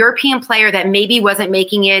a European player that maybe wasn't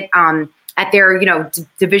making it at their,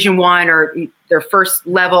 Division I or their first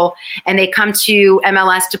level, and they come to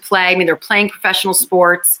MLS to play. I mean, they're playing professional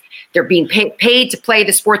sports. They're being paid to play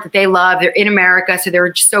the sport that they love. They're in America, so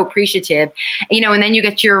they're just so appreciative. And then you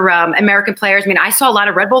get your American players. I mean, I saw a lot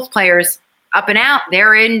of Red Bulls players up and out.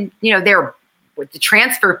 They're in, they're with the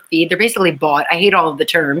transfer fee. They're basically bought. I hate all of the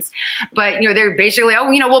terms, but they're basically,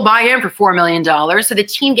 we'll buy him for $4 million. So the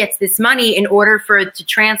team gets this money in order to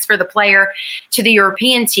transfer the player to the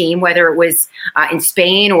European team, whether it was in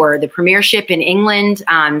Spain or the Premiership in England.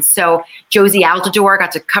 So Josie Altidore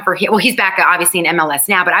got to cover him. Well, he's back obviously in MLS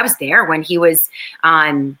now, but I was there when he was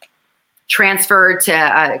transferred to,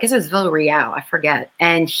 I guess it was Villarreal, I forget.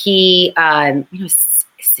 And he was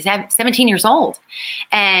 17 years old.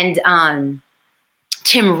 And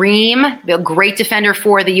Tim Ream, the great defender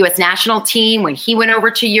for the U.S. national team when he went over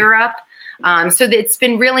to Europe. So it's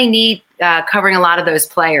been really neat covering a lot of those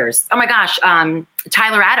players. Oh my gosh,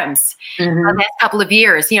 Tyler Adams, the last couple of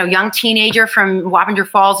years, young teenager from Wappinger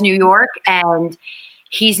Falls, New York, and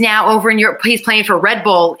he's now over in Europe. He's playing for Red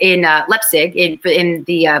Bull in Leipzig in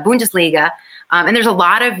the Bundesliga. And there's a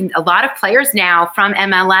lot of players now from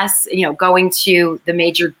MLS, going to the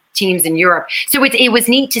major teams in Europe. So it was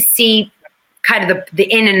neat to see kind of the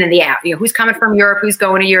in and the out, who's coming from Europe, who's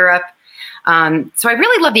going to Europe. So I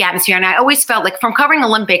really love the atmosphere. And I always felt like from covering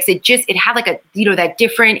Olympics, it had like that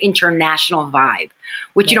different international vibe,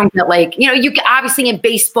 which you don't get you get obviously in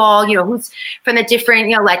baseball, who's from the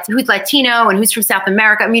different, who's Latino and who's from South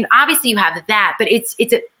America. I mean, obviously you have that, but it's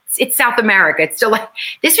South America. It's still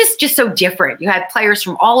this was just so different. You had players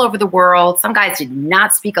from all over the world. Some guys did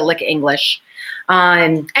not speak a lick of English.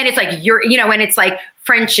 And it's like, and it's like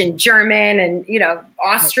French and German and,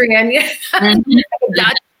 Austrian,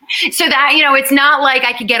 Dutch. So that, it's not like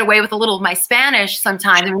I could get away with a little of my Spanish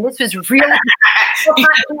sometimes. I mean, this was really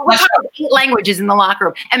 8 languages in the locker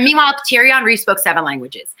room. And meanwhile, Thierry Henry spoke 7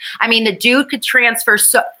 languages. I mean, the dude could transfer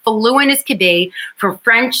so fluent as could be from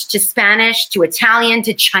French to Spanish to Italian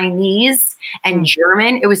to Chinese and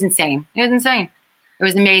German. It was insane. It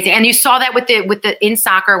was amazing. And you saw that with the in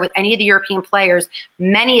soccer, with any of the European players,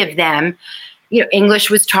 many of them, English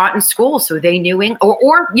was taught in school, so they knew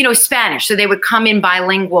or Spanish. So they would come in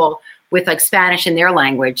bilingual with like Spanish in their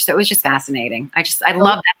language. So it was just fascinating. I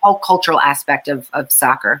love that whole cultural aspect of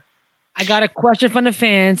soccer. I got a question from the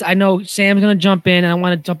fans. I know Sam's going to jump in, and I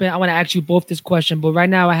want to jump in. I want to ask you both this question, but right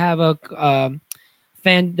now I have a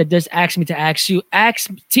fan that just asked me to ask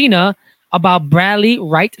Tina about Bradley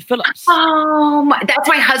Wright Phillips. Oh, that's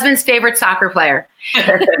my husband's favorite soccer player.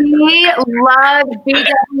 He loved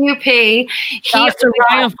BWP. Shouts to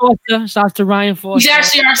Ryan Foster. He's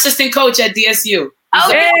actually our assistant coach at DSU. Oh,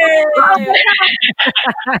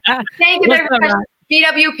 thank you very much.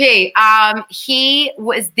 BWP. He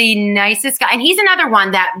was the nicest guy, and he's another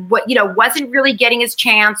one that wasn't really getting his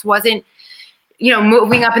chance. Wasn't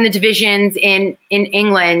moving up in the divisions in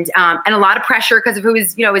England, and a lot of pressure because of who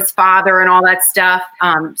his father and all that stuff.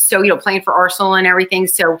 So playing for Arsenal and everything.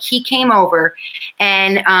 So he came over,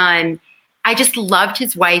 and I just loved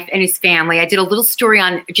his wife and his family. I did a little story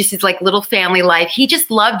on just his little family life. He just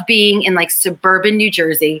loved being in suburban New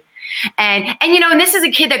Jersey. And this is a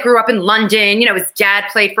kid that grew up in London. His dad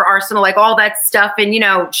played for Arsenal, all that stuff. And,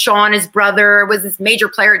 Sean, his brother, was this major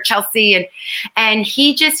player at Chelsea. And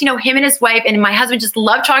he just, him and his wife, and my husband just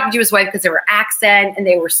loved talking to his wife because they were accent and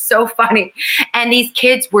they were so funny. And these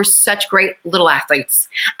kids were such great little athletes.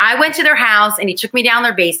 I went to their house and he took me down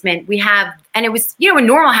their basement. And it was, a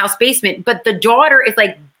normal house basement, but the daughter is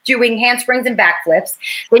doing handsprings and backflips.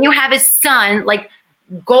 Then you have his son,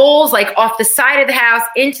 goals off the side of the house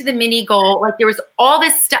into the mini goal. There was all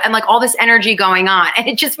this stuff and all this energy going on, and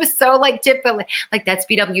it just was so typical. That's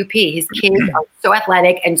BWP. His kids are so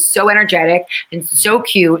athletic and so energetic and so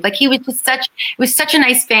cute. He was just it was such a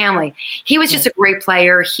nice family. He was just a great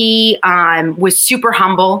player. He was super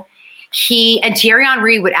humble. And Thierry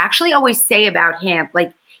Henry would actually always say about him,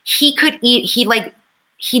 he could eat.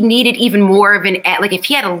 He needed even more of an if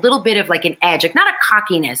he had a little bit of an edge, not a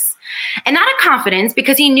cockiness and not a confidence,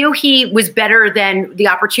 because he knew he was better than the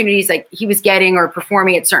opportunities he was getting or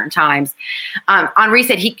performing at certain times. Henry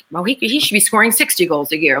said he should be scoring 60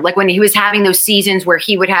 goals a year. When he was having those seasons where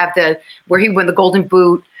he would have where he won the Golden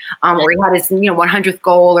Boot, or he had his 100th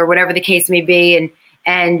goal or whatever the case may be,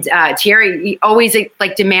 and Thierry, he always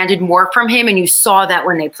demanded more from him, and you saw that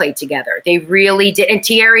when they played together. They really did. And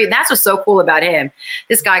Thierry, that's what's so cool about him.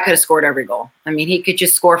 This guy could have scored every goal. I mean, he could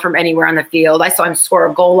just score from anywhere on the field. I saw him score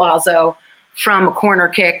a golazo from a corner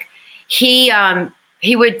kick. He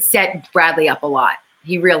would set Bradley up a lot.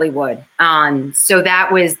 He really would. So that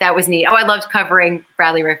was neat. Oh, I loved covering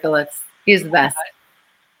Bradley Wright Phillips. He was the best.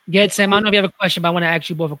 Yeah, Sam, I don't know if you have a question, but I want to ask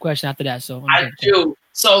you both a question after that. So I do.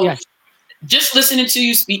 So. Yes. Just listening to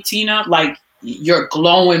you speak, Tina, you're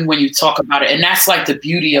glowing when you talk about it. And that's the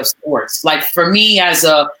beauty of sports. For me, as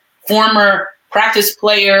a former practice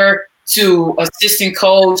player to assistant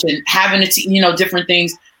coach and having different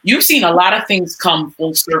things, you've seen a lot of things come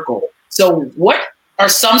full circle. So what are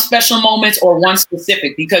some special moments or one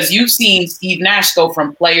specific? Because you've seen Steve Nash go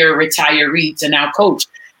from player, retiree to now coach.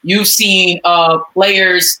 You've seen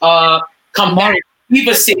players come back, leave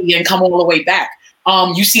a city and come all the way back.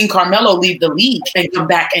 You've seen Carmelo leave the league and come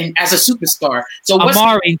back and as a superstar. So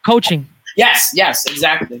Amari coaching. Yes,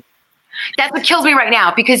 exactly. That's what kills me right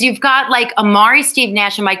now, because you've got like Amari, Steve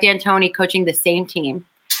Nash, and Mike D'Antoni coaching the same team.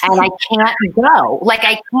 And I can't go. Like,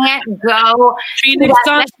 I can't go. Phoenix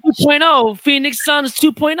Suns 2.0. Phoenix Suns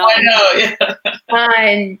 2.0. I know,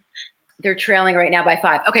 yeah. They're trailing right now by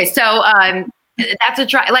 5. Okay, so that's a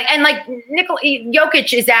try. Like, and like Nikola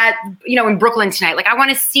Jokic is at, in Brooklyn tonight. Like, I want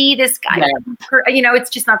to see this guy. Yeah. It's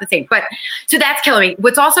just not the same. But so that's killing me.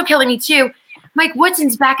 What's also killing me too, Mike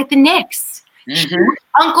Woodson's back at the Knicks.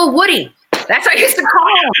 Mm-hmm. Uncle Woody. That's what I used to call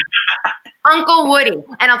him. Uncle Woody.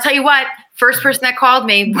 And I'll tell you what, first person that called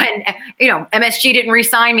me when, MSG didn't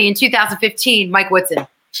re-sign me in 2015, Mike Woodson.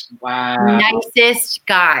 Wow. Nicest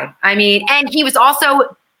guy. I mean, and he was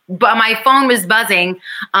also, but my phone was buzzing.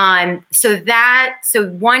 So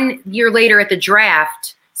 1 year later at the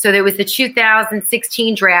draft, so there was the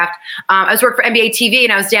 2016 draft. I was working for NBA TV,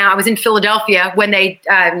 and I was in Philadelphia when they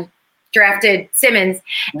drafted Simmons.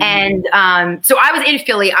 Mm-hmm. And so I was in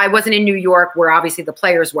Philly. I wasn't in New York, where obviously the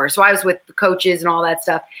players were. So I was with the coaches and all that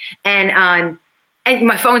stuff. And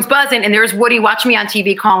my phone's buzzing, and there's Woody watching me on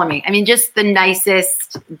TV calling me. I mean, just the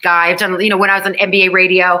nicest guy. I've done, when I was on NBA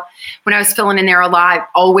radio, when I was filling in there a lot,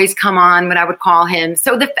 always come on when I would call him.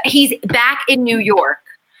 So he's back in New York.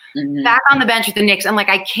 Mm-hmm. Back on the bench with the Knicks. I'm like,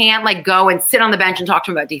 I can't like go and sit on the bench and talk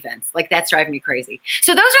to him about defense. Like, that's driving me crazy.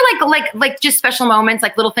 So those are like just special moments,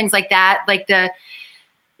 like little things like that. Like I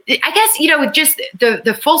guess, just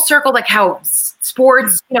the full circle, like how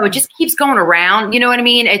sports, it just keeps going around. You know what I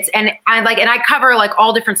mean? And I cover like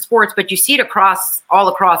all different sports, but you see it all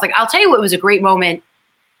across. Like, I'll tell you what was a great moment.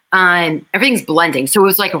 Everything's blending. So it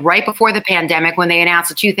was like right before the pandemic when they announced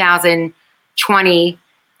the 2020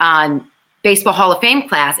 Baseball Hall of Fame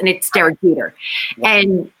class, and it's Derek Jeter.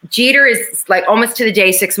 And Jeter is like almost to the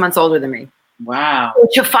day 6 months older than me. Wow.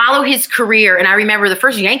 So to follow his career, and I remember the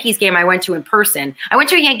first Yankees game I went to in person. I went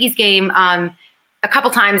to a Yankees game a couple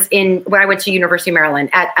times when I went to University of Maryland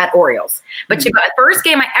at Orioles. But the first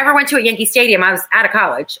game I ever went to at Yankee Stadium, I was out of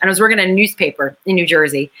college, and I was working at a newspaper in New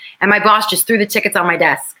Jersey. And my boss just threw the tickets on my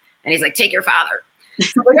desk, and he's like, "Take your father."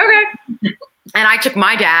 I'm like, okay. And I took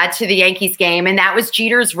my dad to the Yankees game, and that was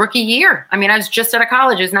Jeter's rookie year. I mean, I was just out of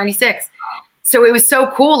college. It was 96. So it was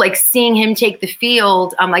so cool, like seeing him take the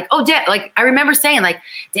field. I'm like, oh, Dad, like I remember saying like,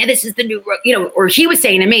 Dad, this is the new rookie, or he was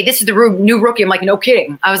saying to me, this is the new rookie. I'm like, no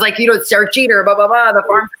kidding. I was like, it's Derek Jeter, blah, blah, blah, the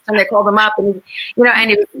farm system, they called him up, and,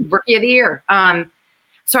 and it was rookie of the year.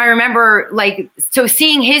 So I remember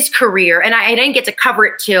seeing his career, and I didn't get to cover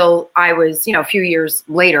it till I was, a few years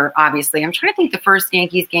later, obviously. I'm trying to think the first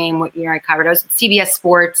Yankees game, what year I covered. I was at CBS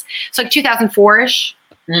Sports. It's like 2004-ish.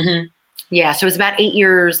 Mm-hmm. Yeah, so it was about 8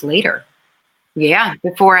 years later. Yeah,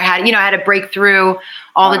 before I had to break through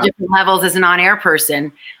all the different levels as an on-air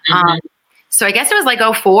person. Mm-hmm. So I guess it was like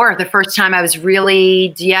 2004, the first time I was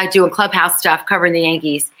really, doing clubhouse stuff, covering the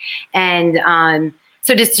Yankees. And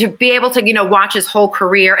so just to be able to, watch his whole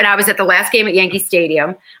career, and I was at the last game at Yankee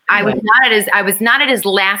Stadium. I was not at his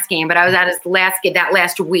last game, but I was at his last game that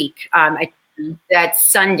last week. That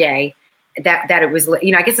Sunday, that it was, I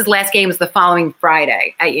guess his last game was the following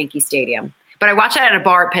Friday at Yankee Stadium. But I watched that at a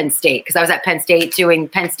bar at Penn State, because I was at Penn State doing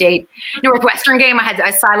Penn State Northwestern game. I had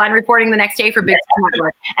a sideline reporting the next day for Big Ten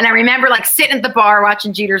Network. And I remember like sitting at the bar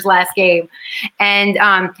watching Jeter's last game, and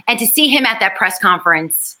to see him at that press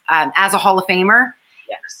conference as a Hall of Famer.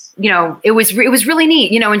 Yes. It was really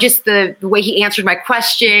neat, and just the way he answered my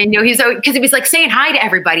question, because it was like saying hi to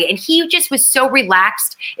everybody, and he just was so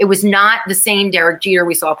relaxed. It was not the same Derek Jeter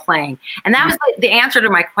we saw playing. And that was like the answer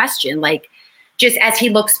to my question. Like, just as he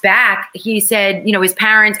looks back, he said, his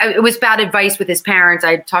parents, it was about advice with his parents.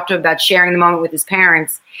 I talked to him about sharing the moment with his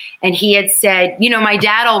parents. And he had said, my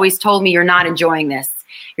dad always told me, you're not enjoying this.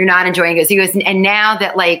 You're not enjoying this. He goes, and now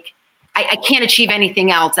that like, I can't achieve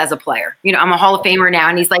anything else as a player. I'm a Hall of Famer now.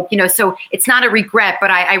 And he's like, so it's not a regret, but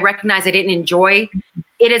I recognize I didn't enjoy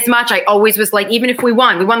it as much. I always was like, even if we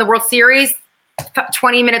won the World Series,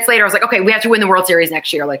 20 minutes later, I was like, okay, we have to win the World Series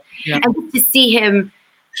next year. Like, and to see him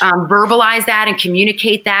verbalize that and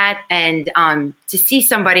communicate that, and to see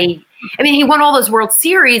somebody, I mean, he won all those World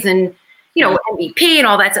Series and, MVP and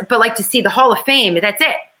all that stuff, but like to see the Hall of Fame, that's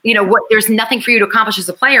it. There's nothing for you to accomplish as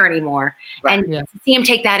a player anymore. Right. And to see him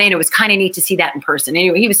take that in, it was kind of neat to see that in person.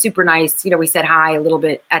 Anyway, he was super nice. We said hi a little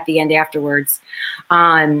bit at the end afterwards.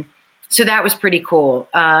 So that was pretty cool.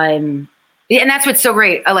 And that's what's so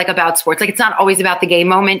great, like about sports. Like, it's not always about the game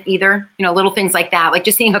moment either. Little things like that, like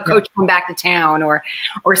just seeing a coach come back to town, or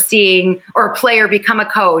seeing, or a player become a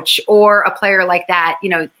coach, or a player like that.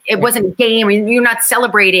 It wasn't a game. I mean, you're not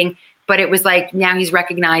celebrating, but it was like, now he's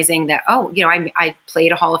recognizing that, I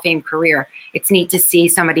played a Hall of Fame career. It's neat to see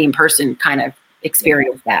somebody in person kind of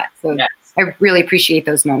experience that. So I really appreciate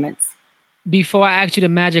those moments. Before I ask you the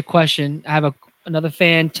magic question, I have another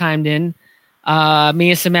fan chimed in. Me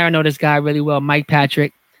and Samara know this guy really well, Mike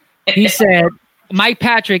Patrick. He said, Mike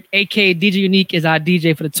Patrick, aka DJ Unique, is our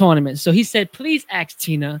DJ for the tournament. So he said, please ask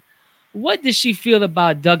Tina, what did she feel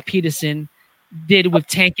about Doug Peterson did with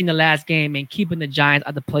tanking the last game and keeping the Giants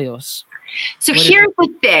at the playoffs? So here's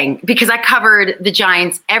the thing, because I covered the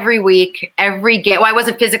Giants every week, every game. Well, I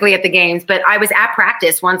wasn't physically at the games, but I was at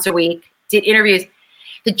practice once a week, did interviews.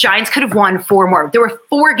 The Giants could have won 4 more. There were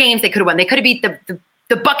 4 games they could have won. They could have beat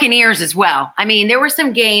the Buccaneers as well. I mean, there were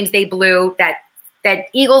some games they blew, that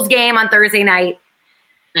Eagles game on Thursday night.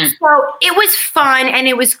 So it was fun and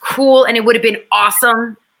it was cool, and it would have been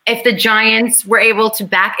awesome if the Giants were able to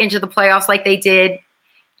back into the playoffs like they did,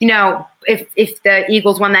 you know, if the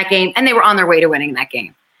Eagles won that game, and they were on their way to winning that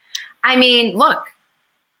game. I mean, look,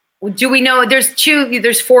 do we know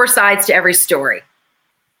there's 4 sides to every story.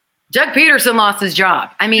 Doug Peterson lost his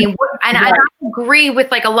job. I mean, and I agree with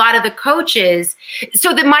like a lot of the coaches.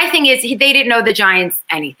 So my thing is they didn't know the Giants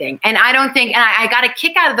anything. And I don't think, and I got a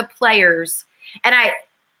kick out of the players, and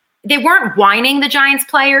they weren't whining, the Giants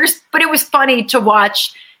players, but it was funny to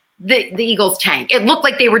watch the Eagles tank. It looked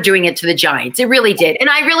like they were doing it to the Giants. It really did. And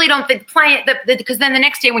I really don't think because then the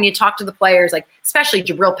next day when you talk to the players, like especially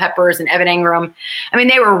Jabril Peppers and Evan Ingram, I mean,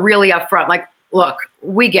 they were really upfront. Like, look,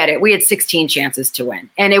 we get it. We had 16 chances to win.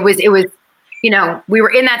 And it was, you know, we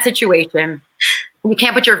were in that situation. You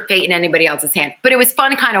can't put your fate in anybody else's hand. But it was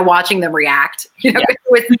fun kind of watching them react. You know, It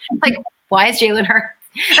was like, why is Jalen hurt?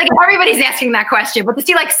 Like everybody's asking that question, but to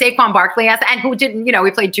see like Saquon Barkley ask, and who didn't, you know,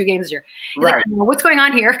 we played 2 games this year. Right. Like, what's going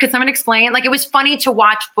on here? Could someone explain? Like, it was funny to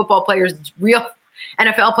watch football players, real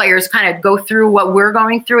NFL players, kind of go through what we're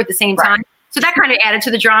going through at the same time. So that kind of added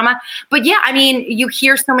to the drama. But yeah, I mean, you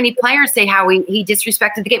hear so many players say how he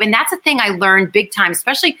disrespected the game. And that's a thing I learned big time,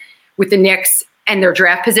 especially with the Knicks and their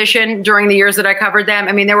draft position during the years that I covered them.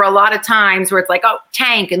 I mean, there were a lot of times where it's like, oh,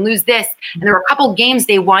 tank and lose this. And there were a couple games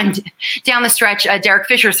they won down the stretch, Derek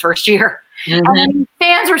Fisher's first year. And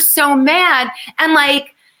fans were so mad. And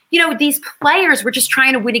like, you know, these players were just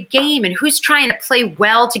trying to win a game, and who's trying to play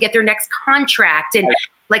well to get their next contract. And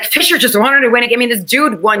like Fisher just wanted to win a game. I mean, this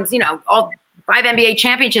dude won, you know, all 5 NBA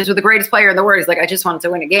championships with the greatest player in the world. He's like, I just wanted to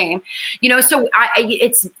win a game, you know? So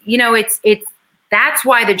it's that's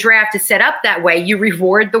why the draft is set up that way. You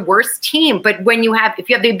reward the worst team. But if you have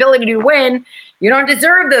the ability to win, you don't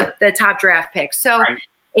deserve the top draft pick. So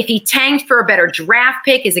if he tanked for a better draft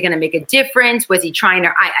pick, is it going to make a difference? Was he trying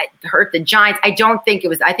to hurt the Giants? I don't think it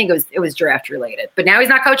was. I think it was draft related. But now he's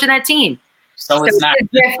not coaching that team. So it's not to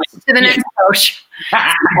the next coach.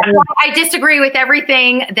 I disagree with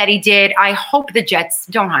everything that he did. I hope the Jets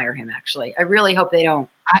don't hire him. Actually, I really hope they don't.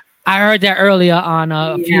 I heard that earlier on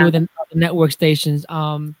a few of the network stations,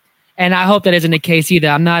 and I hope that isn't the case either.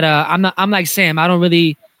 I'm like Sam. I don't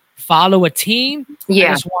really follow a team.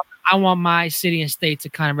 Yeah, I want my city and state to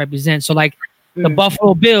kind of represent. So like the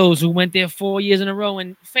Buffalo Bills, who went there 4 years in a row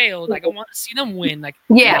and failed. Like I want to see them win. Like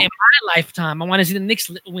in my lifetime, I want to see the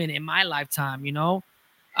Knicks win in my lifetime. You know.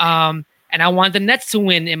 And I want the Nets to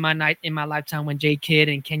win in my lifetime when Jay Kidd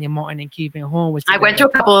and Kenyon Martin and Keith Horn was. I went to a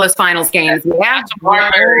couple of those finals games. Yeah,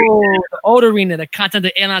 the old arena, the Continental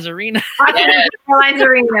Airlines Arena. Airlines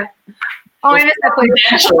Arena. Oh, I missed that place.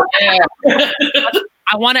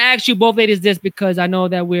 I want to ask you both ladies this because I know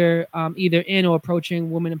that we're either in or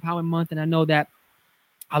approaching Women Empowerment Month, and I know that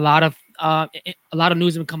a lot of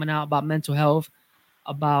news has been coming out about mental health,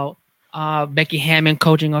 about Becky Hammon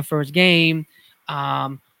coaching her first game.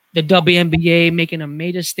 The WNBA making a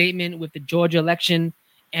major statement with the Georgia election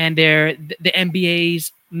and the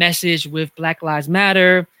NBA's message with Black Lives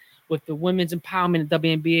Matter, with the women's empowerment in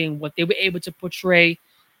WNBA and what they were able to portray.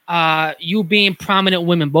 You being prominent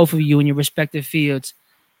women, both of you in your respective fields,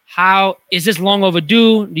 how is this long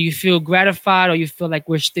overdue? Do you feel gratified, or you feel like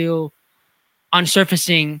we're still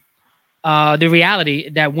unsurfacing the reality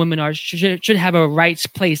that women should have a rights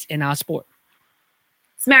place in our sport?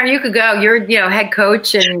 Samara, you could go. You're, head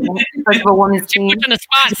coach and coach of a women's team. You're on the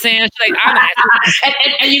spot, Sam. Like,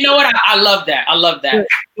 and you know what? I love that. I love that.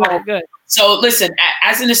 Good. So listen,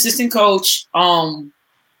 as an assistant coach,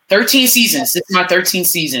 13 seasons. This is my 13th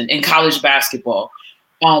season in college basketball.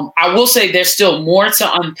 I will say there's still more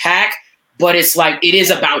to unpack, but it's like it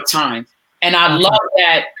is about time. And I love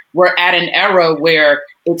that we're at an era where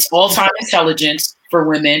it's all-time intelligence for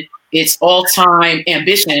women, it's all-time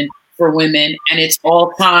ambition for women, and it's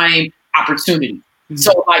all-time opportunity. Mm-hmm.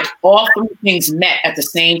 So like all 3 things met at the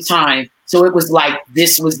same time. So it was like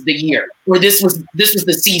this was the year, or this was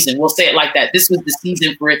the season. We'll say it like that. This was the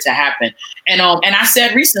season for it to happen. And I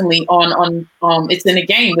said recently on It's in the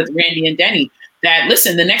Game with Randy and Denny, that,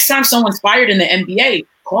 listen, the next time someone's fired in the NBA,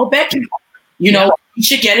 call Becky. You know, you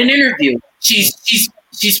should get an interview.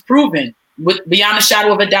 She's proven beyond a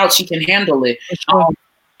shadow of a doubt she can handle it.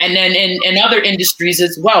 And then in other industries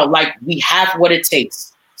as well, like we have what it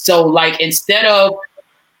takes. So like instead of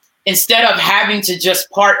having to just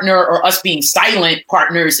partner or us being silent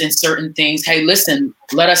partners in certain things, hey, listen,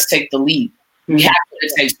 let us take the lead. We have what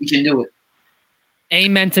it takes. We can do it.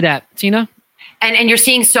 Amen to that. Tina? And you're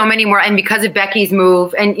seeing so many more, and because of Becky's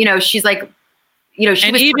move, and she's like, she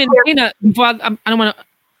and was even Tina. Before I don't want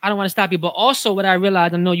to stop you, but also what I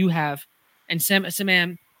realized, I know you have, and Sam,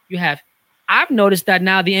 you have. I've noticed that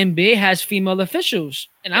now the NBA has female officials,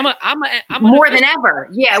 and I'm more than ever.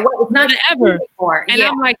 Yeah, well, it's not than ever. Before. And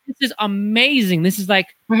I'm like, this is amazing. This is like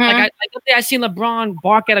I seen LeBron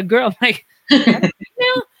bark at a girl. Like,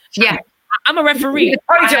 yeah, I'm a referee.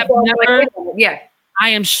 I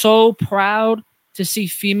am so proud to see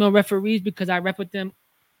female referees because I rep with them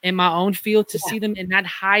in my own field. To see them in that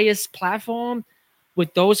highest platform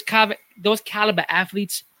with those caliber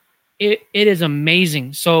athletes, it is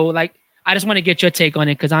amazing. So like, I just want to get your take on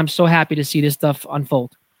it because I'm so happy to see this stuff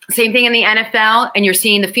unfold. Same thing in the NFL, and you're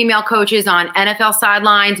seeing the female coaches on NFL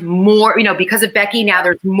sidelines more, because of Becky. Now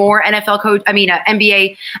there's more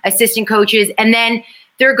NBA assistant coaches, and then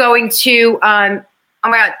they're going to, oh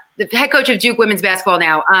my God, the head coach of Duke women's basketball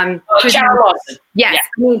now. Kara Lawson. Yes,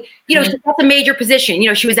 yeah. That's a major position.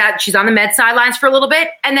 She's on the med sidelines for a little bit,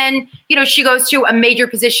 and then she goes to a major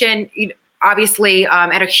position, obviously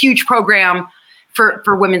at a huge program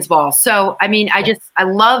for women's ball. So, I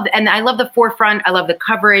love the forefront. I love the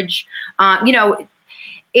coverage.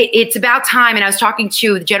 It's about time. And I was talking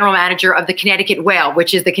to the general manager of the Connecticut Whale,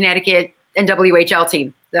 which is the Connecticut NWHL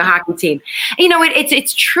team, the hockey team.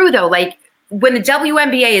 It's true though. Like when the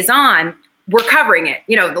WNBA is on, we're covering it.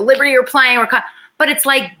 The Liberty are playing, but it's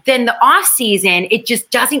like then the off season, it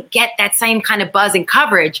just doesn't get that same kind of buzz and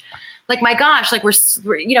coverage. Like my gosh, like we're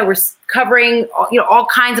covering all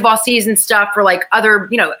kinds of off season stuff for like other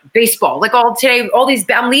baseball. Like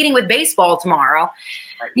I'm leading with baseball tomorrow,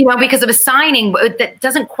 because of a signing that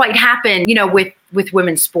doesn't quite happen with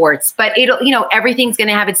women's sports. But everything's going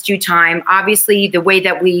to have its due time. Obviously, the way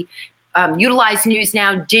that we utilize news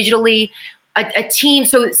now digitally, a team.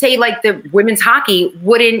 So say like the women's hockey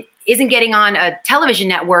isn't getting on a television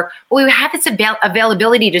network, well, we have this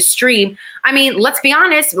availability to stream. I mean, let's be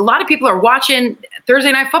honest, a lot of people are watching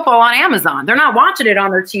Thursday Night Football on Amazon. They're not watching it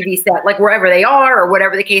on their TV set, like wherever they are or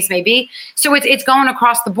whatever the case may be. So it's going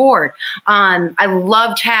across the board. I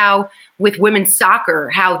loved how with women's soccer,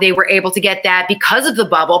 how they were able to get that because of the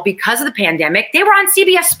bubble, because of the pandemic. They were on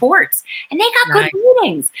CBS Sports and they got good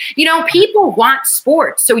ratings. People want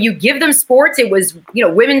sports. So you give them sports. It was,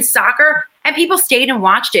 women's soccer. And people stayed and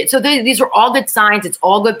watched it. So these were all good signs. It's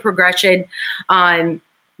all good progression.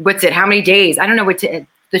 What's it? How many days? I don't know the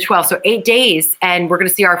 12th. So 8 days. And we're going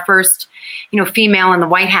to see our first, female in the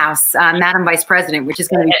White House, Madam Vice President, which is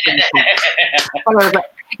going to be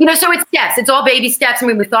so it's steps. It's all baby steps. I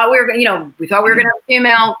mean, we thought we were going to have a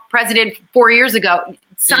female president 4 years ago.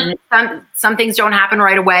 Some things don't happen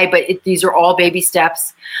right away, but these are all baby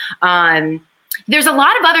steps. There's a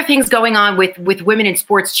lot of other things going on with women in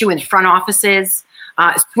sports too, in front offices.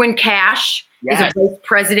 Swin Cash is a vice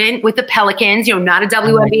president with the Pelicans, not a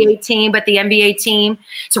WNBA team, but the NBA team.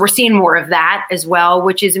 So we're seeing more of that as well,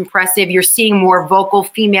 which is impressive. You're seeing more vocal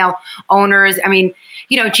female owners. I mean,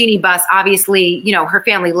 Jeannie Buss, obviously, her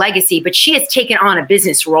family legacy, but she has taken on a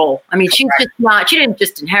business role. I mean, she didn't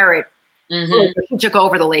just inherit. She took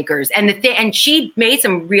over the Lakers, and she made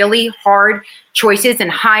some really hard choices and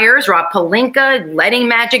hires. Rob Pelinka, letting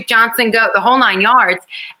Magic Johnson go, the whole 9 yards,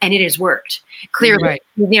 and it has worked. Clearly,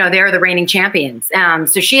 they're the reigning champions.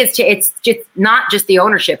 So she is. It's just not just the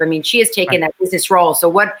ownership. I mean, she has taken that business role. So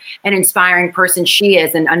what an inspiring person she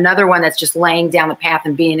is, and another one that's just laying down the path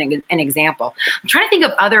and being an example. I'm trying to think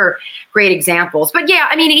of other great examples, but yeah,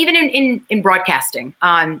 I mean, even in broadcasting,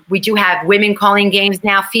 we do have women calling games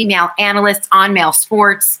now, female analysts on Male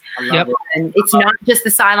Sports. And it's not just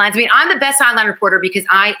the sidelines. I mean, I'm the best sideline reporter because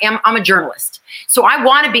I'm a journalist. So I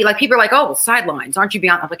want to be like, people are like, oh, well, sidelines, aren't you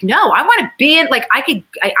beyond? I'm like, no, I want to be in, like,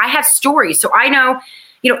 I have stories. So I know,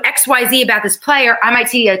 XYZ about this player. I might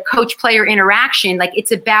see a coach player interaction. Like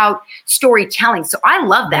it's about storytelling. So I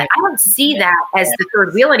love that. I don't see that as the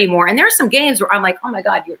third wheel anymore. And there's some games where I'm like, oh my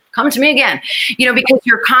God, you're coming to me again, because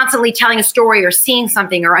you're constantly telling a story or seeing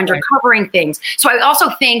something or undercovering things. So I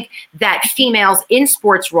also think that females in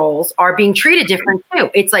sports roles are being treated different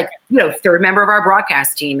too. It's like, third member of our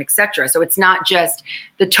broadcast team, et cetera. So it's not just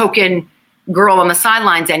the token, girl on the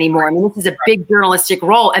sidelines anymore. I mean, this is a big journalistic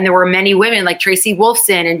role. And there were many women like Tracy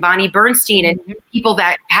Wolfson and Bonnie Bernstein and people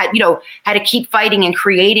that had to keep fighting and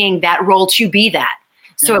creating that role to be that.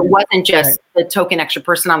 So it wasn't just the token extra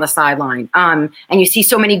person on the sideline. And you see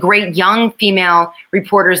so many great young female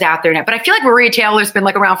reporters out there now. But I feel like Maria Taylor's been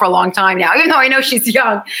like around for a long time now, even though I know she's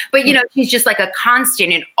young. But, she's just like a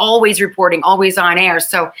constant and always reporting, always on air.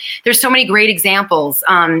 So there's so many great examples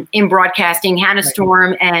in broadcasting. Hannah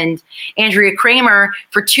Storm and Andrea Kramer,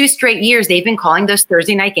 for 2 straight years, they've been calling those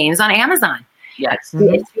Thursday night games on Amazon. Yes.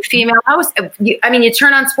 Two female hosts. You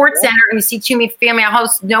turn on SportsCenter and you see 2 female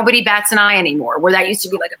hosts. Nobody bats an eye anymore, where that used to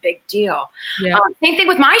be like a big deal. Yeah. Same thing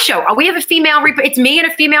with my show. We have a female. It's me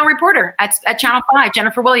and a female reporter at Channel 5,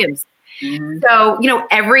 Jennifer Williams. Mm-hmm. So,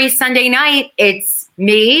 every Sunday night, it's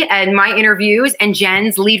me and my interviews and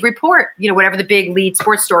Jen's lead report, whatever the big lead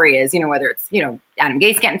sports story is, whether it's, Adam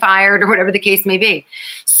Gase getting fired or whatever the case may be.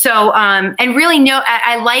 So, and really,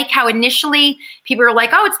 I like how initially people were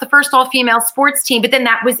like, oh, it's the first all-female sports team. But then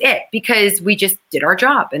that was it, because we just did our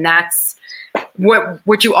job. And that's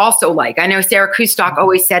what you also like. I know Sarah Kustok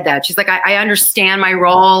always said that. She's like, I understand my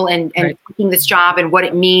role and taking this job and what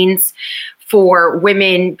it means for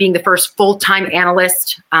women being the first full-time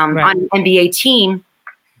analyst on an NBA team.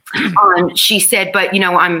 She said, but,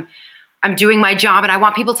 I'm doing my job and I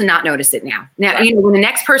want people to not notice it now. Now, when the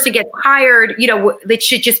next person gets hired, it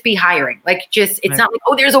should just be hiring. It's not like,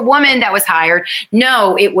 oh, there's a woman that was hired.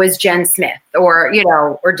 No, it was Jen Smith or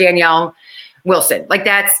Danielle Wilson.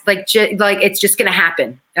 It's just going to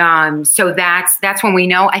happen. So that's when we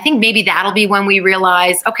know. I think maybe that'll be when we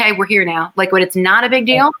realize, okay, we're here now. When it's not a big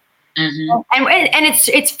deal. Mm-hmm. And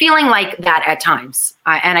it's feeling like that at times.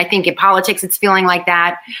 And I think in politics, it's feeling like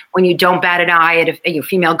that when you don't bat an eye at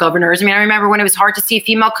female governors. I mean, I remember when it was hard to see a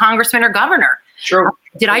female congressman or governor. Sure.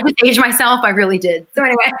 Did I just age myself? I really did. So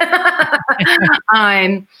anyway,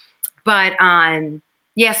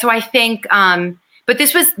 so I think, but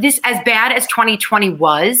this as bad as 2020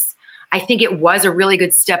 was, I think it was a really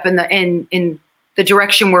good step in the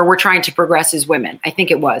direction where we're trying to progress as women. I think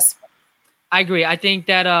it was. I agree. I think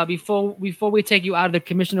that before we take you out of the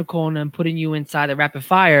commissioner corner and putting you inside the rapid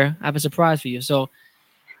fire, I have a surprise for you. So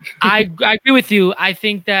I agree with you. I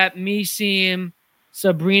think that me seeing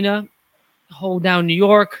Sabrina hold down New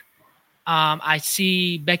York, I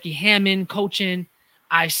see Becky Hammon coaching,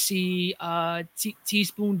 I see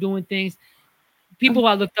Teaspoon doing things. People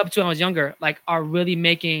I looked up to when I was younger, are really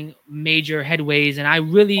making major headways. And I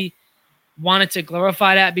really wanted to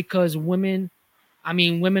glorify that, because women are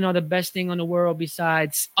the best thing on the world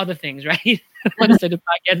besides other things, right? But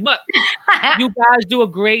you guys do a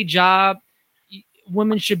great job.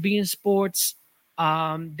 Women should be in sports.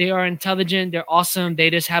 They are intelligent. They're awesome.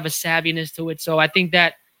 They just have a savviness to it. So I think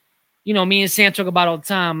that, me and Sam talk about all the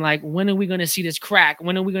time, when are we going to see this crack?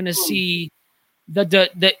 When are we going to see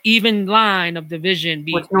the even line of division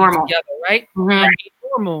be normal together, right? Mm-hmm. Be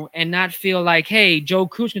normal and not feel like, hey, Joe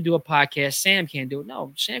Cruz can do a podcast. Sam can't do it.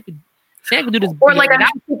 No, Sam could do this. Or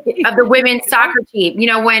of the women's soccer team,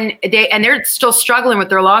 when they're still struggling with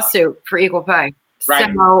their lawsuit for equal pay.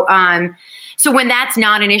 Right. So when that's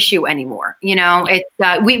not an issue anymore, it's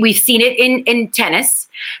we've seen it in tennis,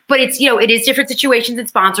 but it's it is different situations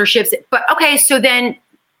and sponsorships. But okay, so then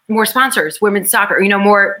more sponsors, women's soccer,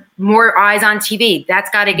 more eyes on TV.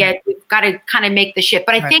 That's got to kind of make the shift.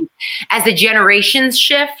 But I think as the generations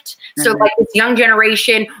shift. So this young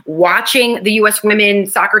generation watching the U.S.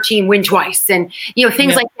 women's soccer team win twice and,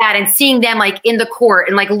 things like that, and seeing them in the court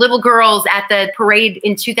and little girls at the parade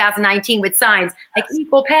in 2019 with signs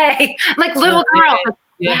equal pay, little girls.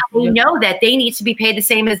 We know that they need to be paid the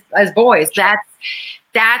same as boys.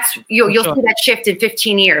 That's you'll see that shift in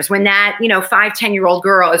 15 years when that, 5-10-year-old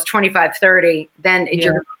girl is 25, 30, then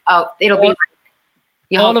it'll be.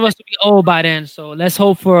 All of us will be old by then, so let's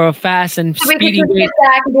hope for a fast and speedy. We can sit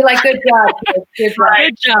back and be like, "Good job, good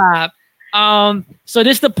job." So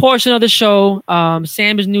this is the portion of the show.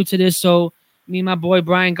 Sam is new to this, so me and my boy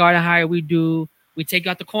Brian Gardenhire, we take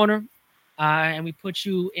you out the corner, and we put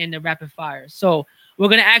you in the rapid fire. So we're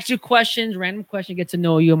gonna ask you questions, random questions, get to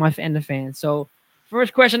know you and the fans. So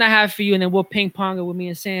first question I have for you, and then we'll ping pong it with me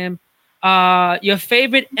and Sam. Your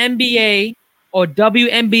favorite NBA or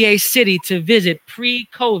WNBA city to visit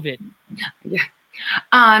pre-COVID? Yeah.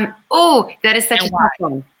 That is such a tough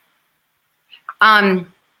one. I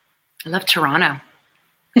love Toronto.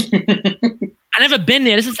 I never been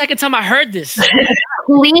there. This is the second time I heard this.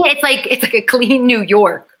 Clean. It's like a clean New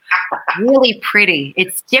York. Really pretty.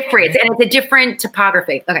 It's different, and it's a different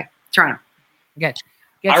topography. Okay, Toronto. Okay.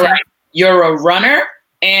 All right. You're a runner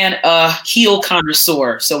and a heel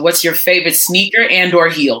connoisseur. So, what's your favorite sneaker and/or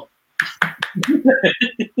heel?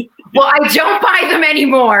 Well, I don't buy them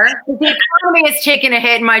anymore. The economy has taken a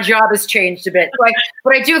hit, and my job has changed a bit.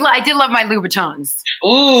 But I did love my Louboutins.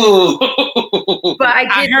 Ooh. But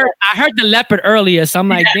I heard the leopard earlier, so I'm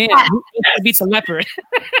like, damn, who beats the leopard?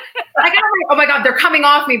 Oh my God, they're coming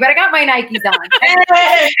off me, but I got my Nikes on.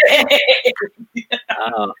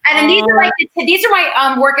 And then these are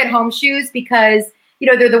my work at home shoes because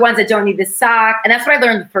they're the ones that don't need the sock, and that's what I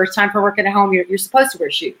learned the first time for working at home. You're supposed to wear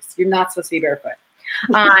shoes. You're not supposed to be barefoot.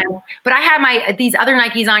 But I had these other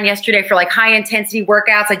Nikes on yesterday for like high intensity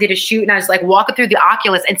workouts. I did a shoot and I was like walking through the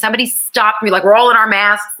Oculus and somebody stopped me, like we're all in our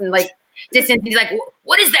masks and like distance. He's like,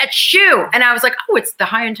 what is that shoe? And I was like, oh, it's the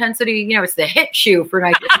high intensity, it's the hit shoe for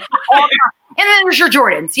Nike. And then there's your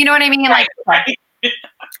Jordans, you know what I mean?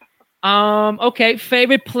 Okay.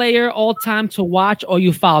 Favorite player all time to watch or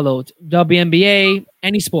you followed? WNBA,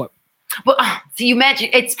 any sport. Well, so you mentioned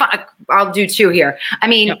it's fun. I'll do two here. I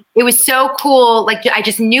mean, It was so cool. Like I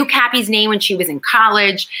just knew Cappy's name when she was in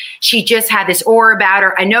college. She just had this aura about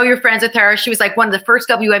her. I know you're friends with her. She was like one of the first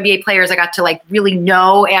WNBA players I got to like really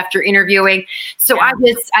know after interviewing. So I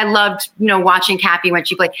loved, watching Cappy when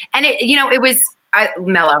she played. And it was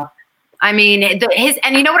mellow. I mean, and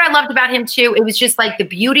you know what I loved about him too? It was just like the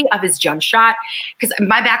beauty of his jump shot. Because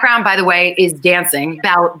my background, by the way, is dancing,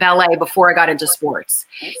 ballet before I got into sports.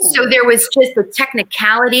 Ooh. So there was just the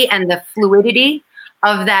technicality and the fluidity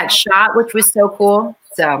of that shot, which was so cool.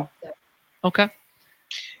 So, okay.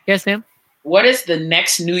 Yes, Sam? What is the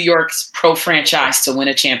next New York's pro franchise to win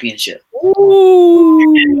a championship? Ooh.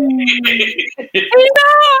 I'm going to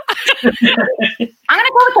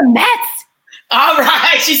go with the Mets. All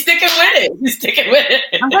right, she's sticking with it.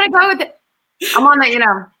 I'm gonna go with it. I'm on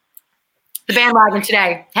the bandwagon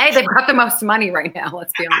today. Hey, they've got the most money right now.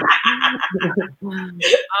 Let's be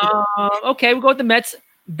honest. Okay, we'll go with the Mets.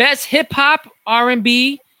 Best hip hop,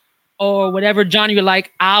 R&B, or whatever genre you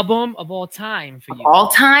like album of all time for you. All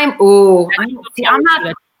time? Ooh,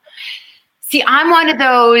 I'm one of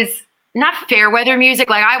those. Not fair weather music.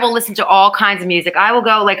 Like I will listen to all kinds of music. I will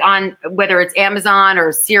go like on whether it's Amazon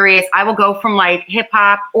or Sirius. I will go from like hip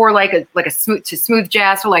hop or like a smooth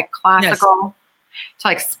jazz or like classical to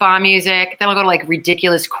like spa music. Then I'll go to like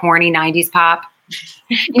ridiculous, corny 90s pop.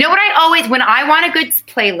 You know what when I want a good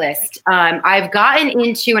playlist, I've gotten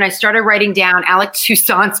into and I started writing down Alex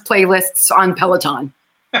Toussaint's playlists on Peloton.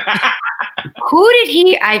 Who did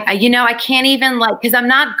he? I can't even because I'm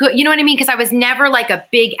not good. You know what I mean? Because I was never like a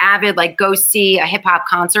big avid like go see a hip hop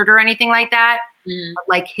concert or anything like that. But,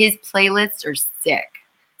 like his playlists are sick.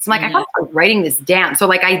 So I'm like, I gotta start writing this down. So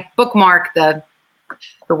like I bookmark the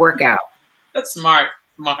workout. That's smart.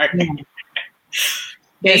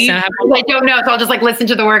 Yes, I don't know, so I'll just like listen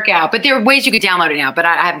to the workout. But there are ways you could download it now, but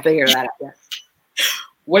I haven't figured that out yet.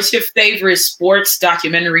 What's your favorite sports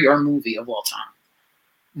documentary or movie of all time?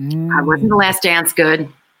 Wasn't The Last Dance good?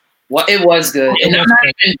 Well, it was good. And I'm not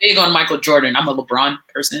even big on Michael Jordan. I'm a LeBron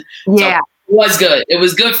person. Yeah. So it was good. It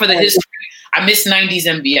was good for the history. I miss 90s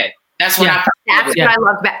NBA. That's what what I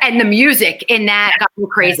love about and the music in that got me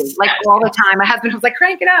crazy. Like all the time. My husband was like,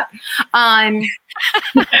 crank it up.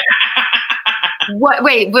 What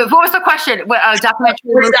was the question?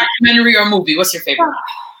 Documentary or movie? What's your favorite?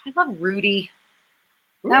 I love Rudy.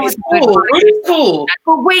 That was cool. Rudy's cool.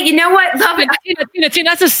 But wait, you know what? Tina,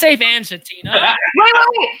 that's a safe answer, Tina. Wait.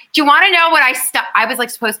 Do you want to know what I was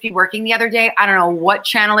like supposed to be working the other day? I don't know what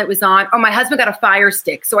channel it was on. Oh, my husband got a Fire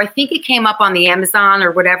Stick. So I think it came up on the Amazon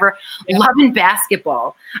or whatever. Yeah. Loving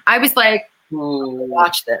basketball. I was like,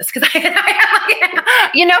 watch this. Because because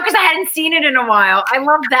I hadn't seen it in a while. I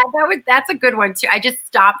love that. That's a good one too. I just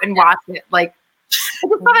stop and watch it. Like I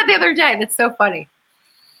just saw it the other day. That's so funny.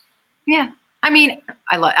 Yeah. I mean,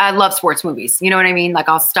 I love sports movies. You know what I mean? Like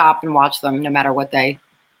I'll stop and watch them no matter what they.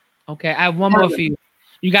 Okay, I have one more for you.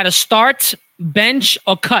 You got to start, bench,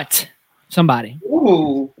 or cut somebody.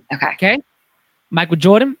 Ooh. Okay. Michael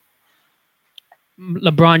Jordan,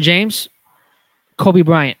 LeBron James, Kobe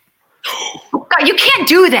Bryant. God, you can't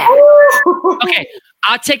do that. Okay,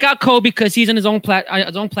 I'll take out Kobe because he's in his own plat.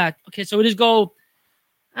 Okay, so we just go.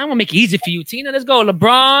 I don't want to make it easy for you, Tina. Let's go.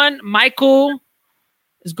 LeBron, Michael.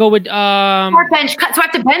 Let's go with or bench cut. So I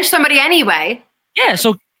have to bench somebody anyway. Yeah.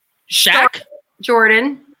 So Shaq,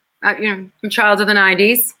 Jordan, from child of the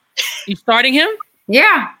 90s. You starting him?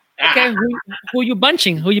 Yeah. Okay. Who are you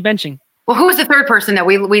benching? Well, who was the third person that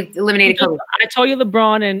we eliminated? Kobe. I told you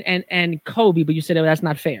LeBron and Kobe, but you said that's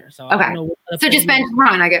not fair. So okay. So just bench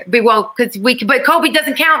LeBron, I guess. Well, but Kobe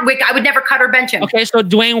doesn't count. I would never cut or bench him. Okay. So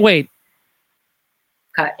Dwayne Wade.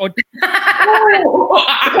 Cut.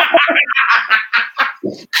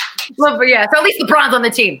 Well, yeah, so at least LeBron's on the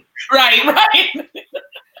team. Right.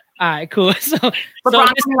 All right, cool. So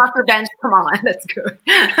LeBron coming off the bench. Come on, that's good.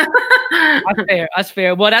 That's fair. That's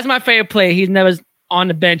fair. Well, that's my favorite player. He's never on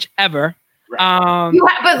the bench ever. But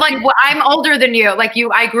like, I'm older than you. Like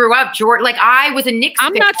you, I grew up, Jordan. Like I was a Knicks.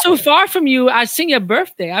 I'm not too far from you. I seen your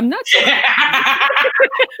birthday. I'm not.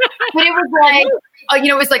 But it was like,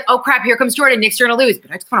 it was like, oh crap, here comes Jordan. Knicks are gonna lose,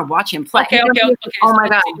 but I just want to watch him play. Okay. Oh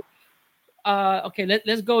my god. Okay.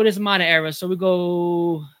 Let's go this modern era. So we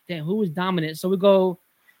go. Damn, who was dominant? So we go.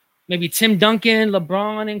 Maybe Tim Duncan,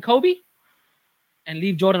 LeBron, and Kobe, and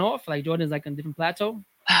leave Jordan off. Like Jordan's like on a different plateau.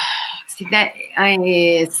 See that?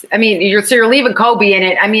 You're leaving Kobe in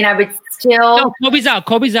it. I mean, I would still. No, Kobe's out.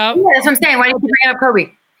 Kobe's out. Yeah, that's what I'm saying. Why didn't you bring up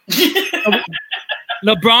Kobe?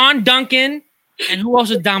 LeBron, Duncan, and who else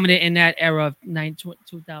was dominant in that era of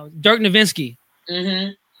 2000? Dirk Nowitzki.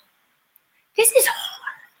 Mm-hmm. This is hard.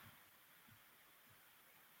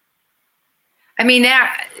 I mean,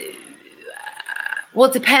 that. Well,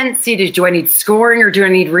 it depends. See, do I need scoring or do I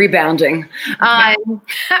need rebounding? Start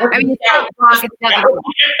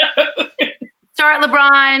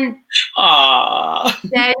LeBron.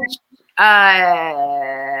 Bench,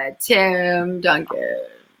 Tim Duncan,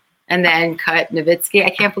 and then cut Nowitzki. I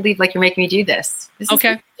can't believe you're making me do this.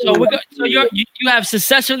 Okay, so you have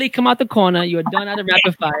successfully come out the corner. You're done at the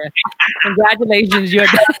rapid fire. Congratulations, you're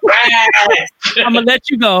done. I'm gonna let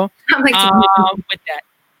you go. With that.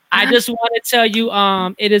 I just want to tell you,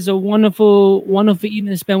 it is a wonderful, wonderful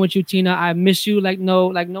evening to spend with you, Tina. I miss you like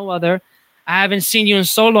no other. I haven't seen you in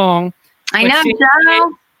so long. I know,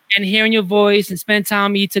 Joe. And hearing your voice and spending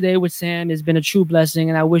time with me today with Sam has been a true blessing.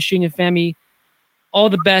 And I wish you and your family all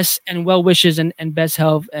the best and well wishes and best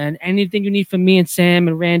health. And anything you need from me and Sam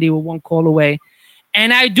and Randy, we're one call away.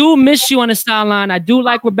 And I do miss you on the sideline. I do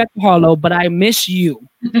like Rebecca Harlow, but I miss you.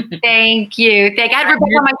 Thank you. I had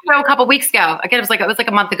Rebecca on my show a couple weeks ago. Again, it was like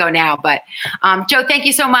a month ago now. But Joe, thank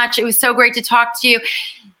you so much. It was so great to talk to you.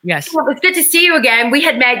 Yes. Well, it's good to see you again. We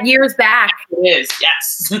had met years back. It is,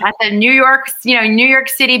 yes. At the New York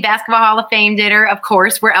City Basketball Hall of Fame dinner, of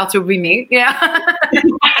course. Where else would we meet? Yeah.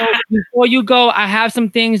 Before you go, I have some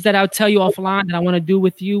things that I'll tell you offline that I want to do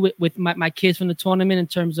with you with my kids from the tournament in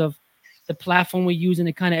terms of the platform we're using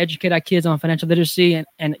to kind of educate our kids on financial literacy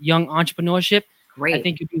and young entrepreneurship. Great. I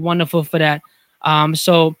think it'd be wonderful for that.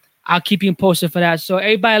 So I'll keep you posted for that. So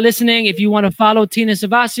everybody listening, if you want to follow Tina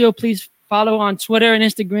Servacio, please follow on Twitter and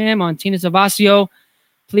Instagram on Tina Servacio.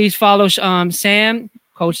 Please follow Sam,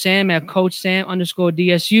 Coach Sam at Coach Sam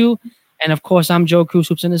 _DSU. And of course, I'm Joe Cruz,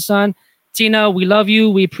 Hoops in the Sun. Tina, we love you.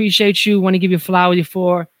 We appreciate you. Want to give you flowers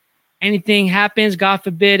before anything happens, God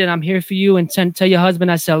forbid. And I'm here for you. And tell your husband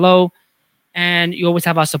I said hello. And you always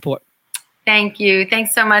have our support. Thank you.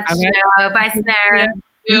 Thanks so much, right. Joe. Bye, Samara.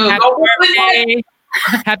 Happy birthday.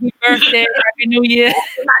 Happy birthday. Happy New Year.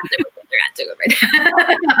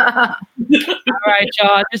 All right,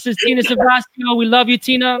 y'all. This is Tina Servacio. We love you,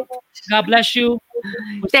 Tina. God bless you.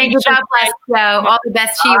 Thank you. God bless, Joe. All the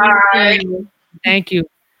best to you. Thank you.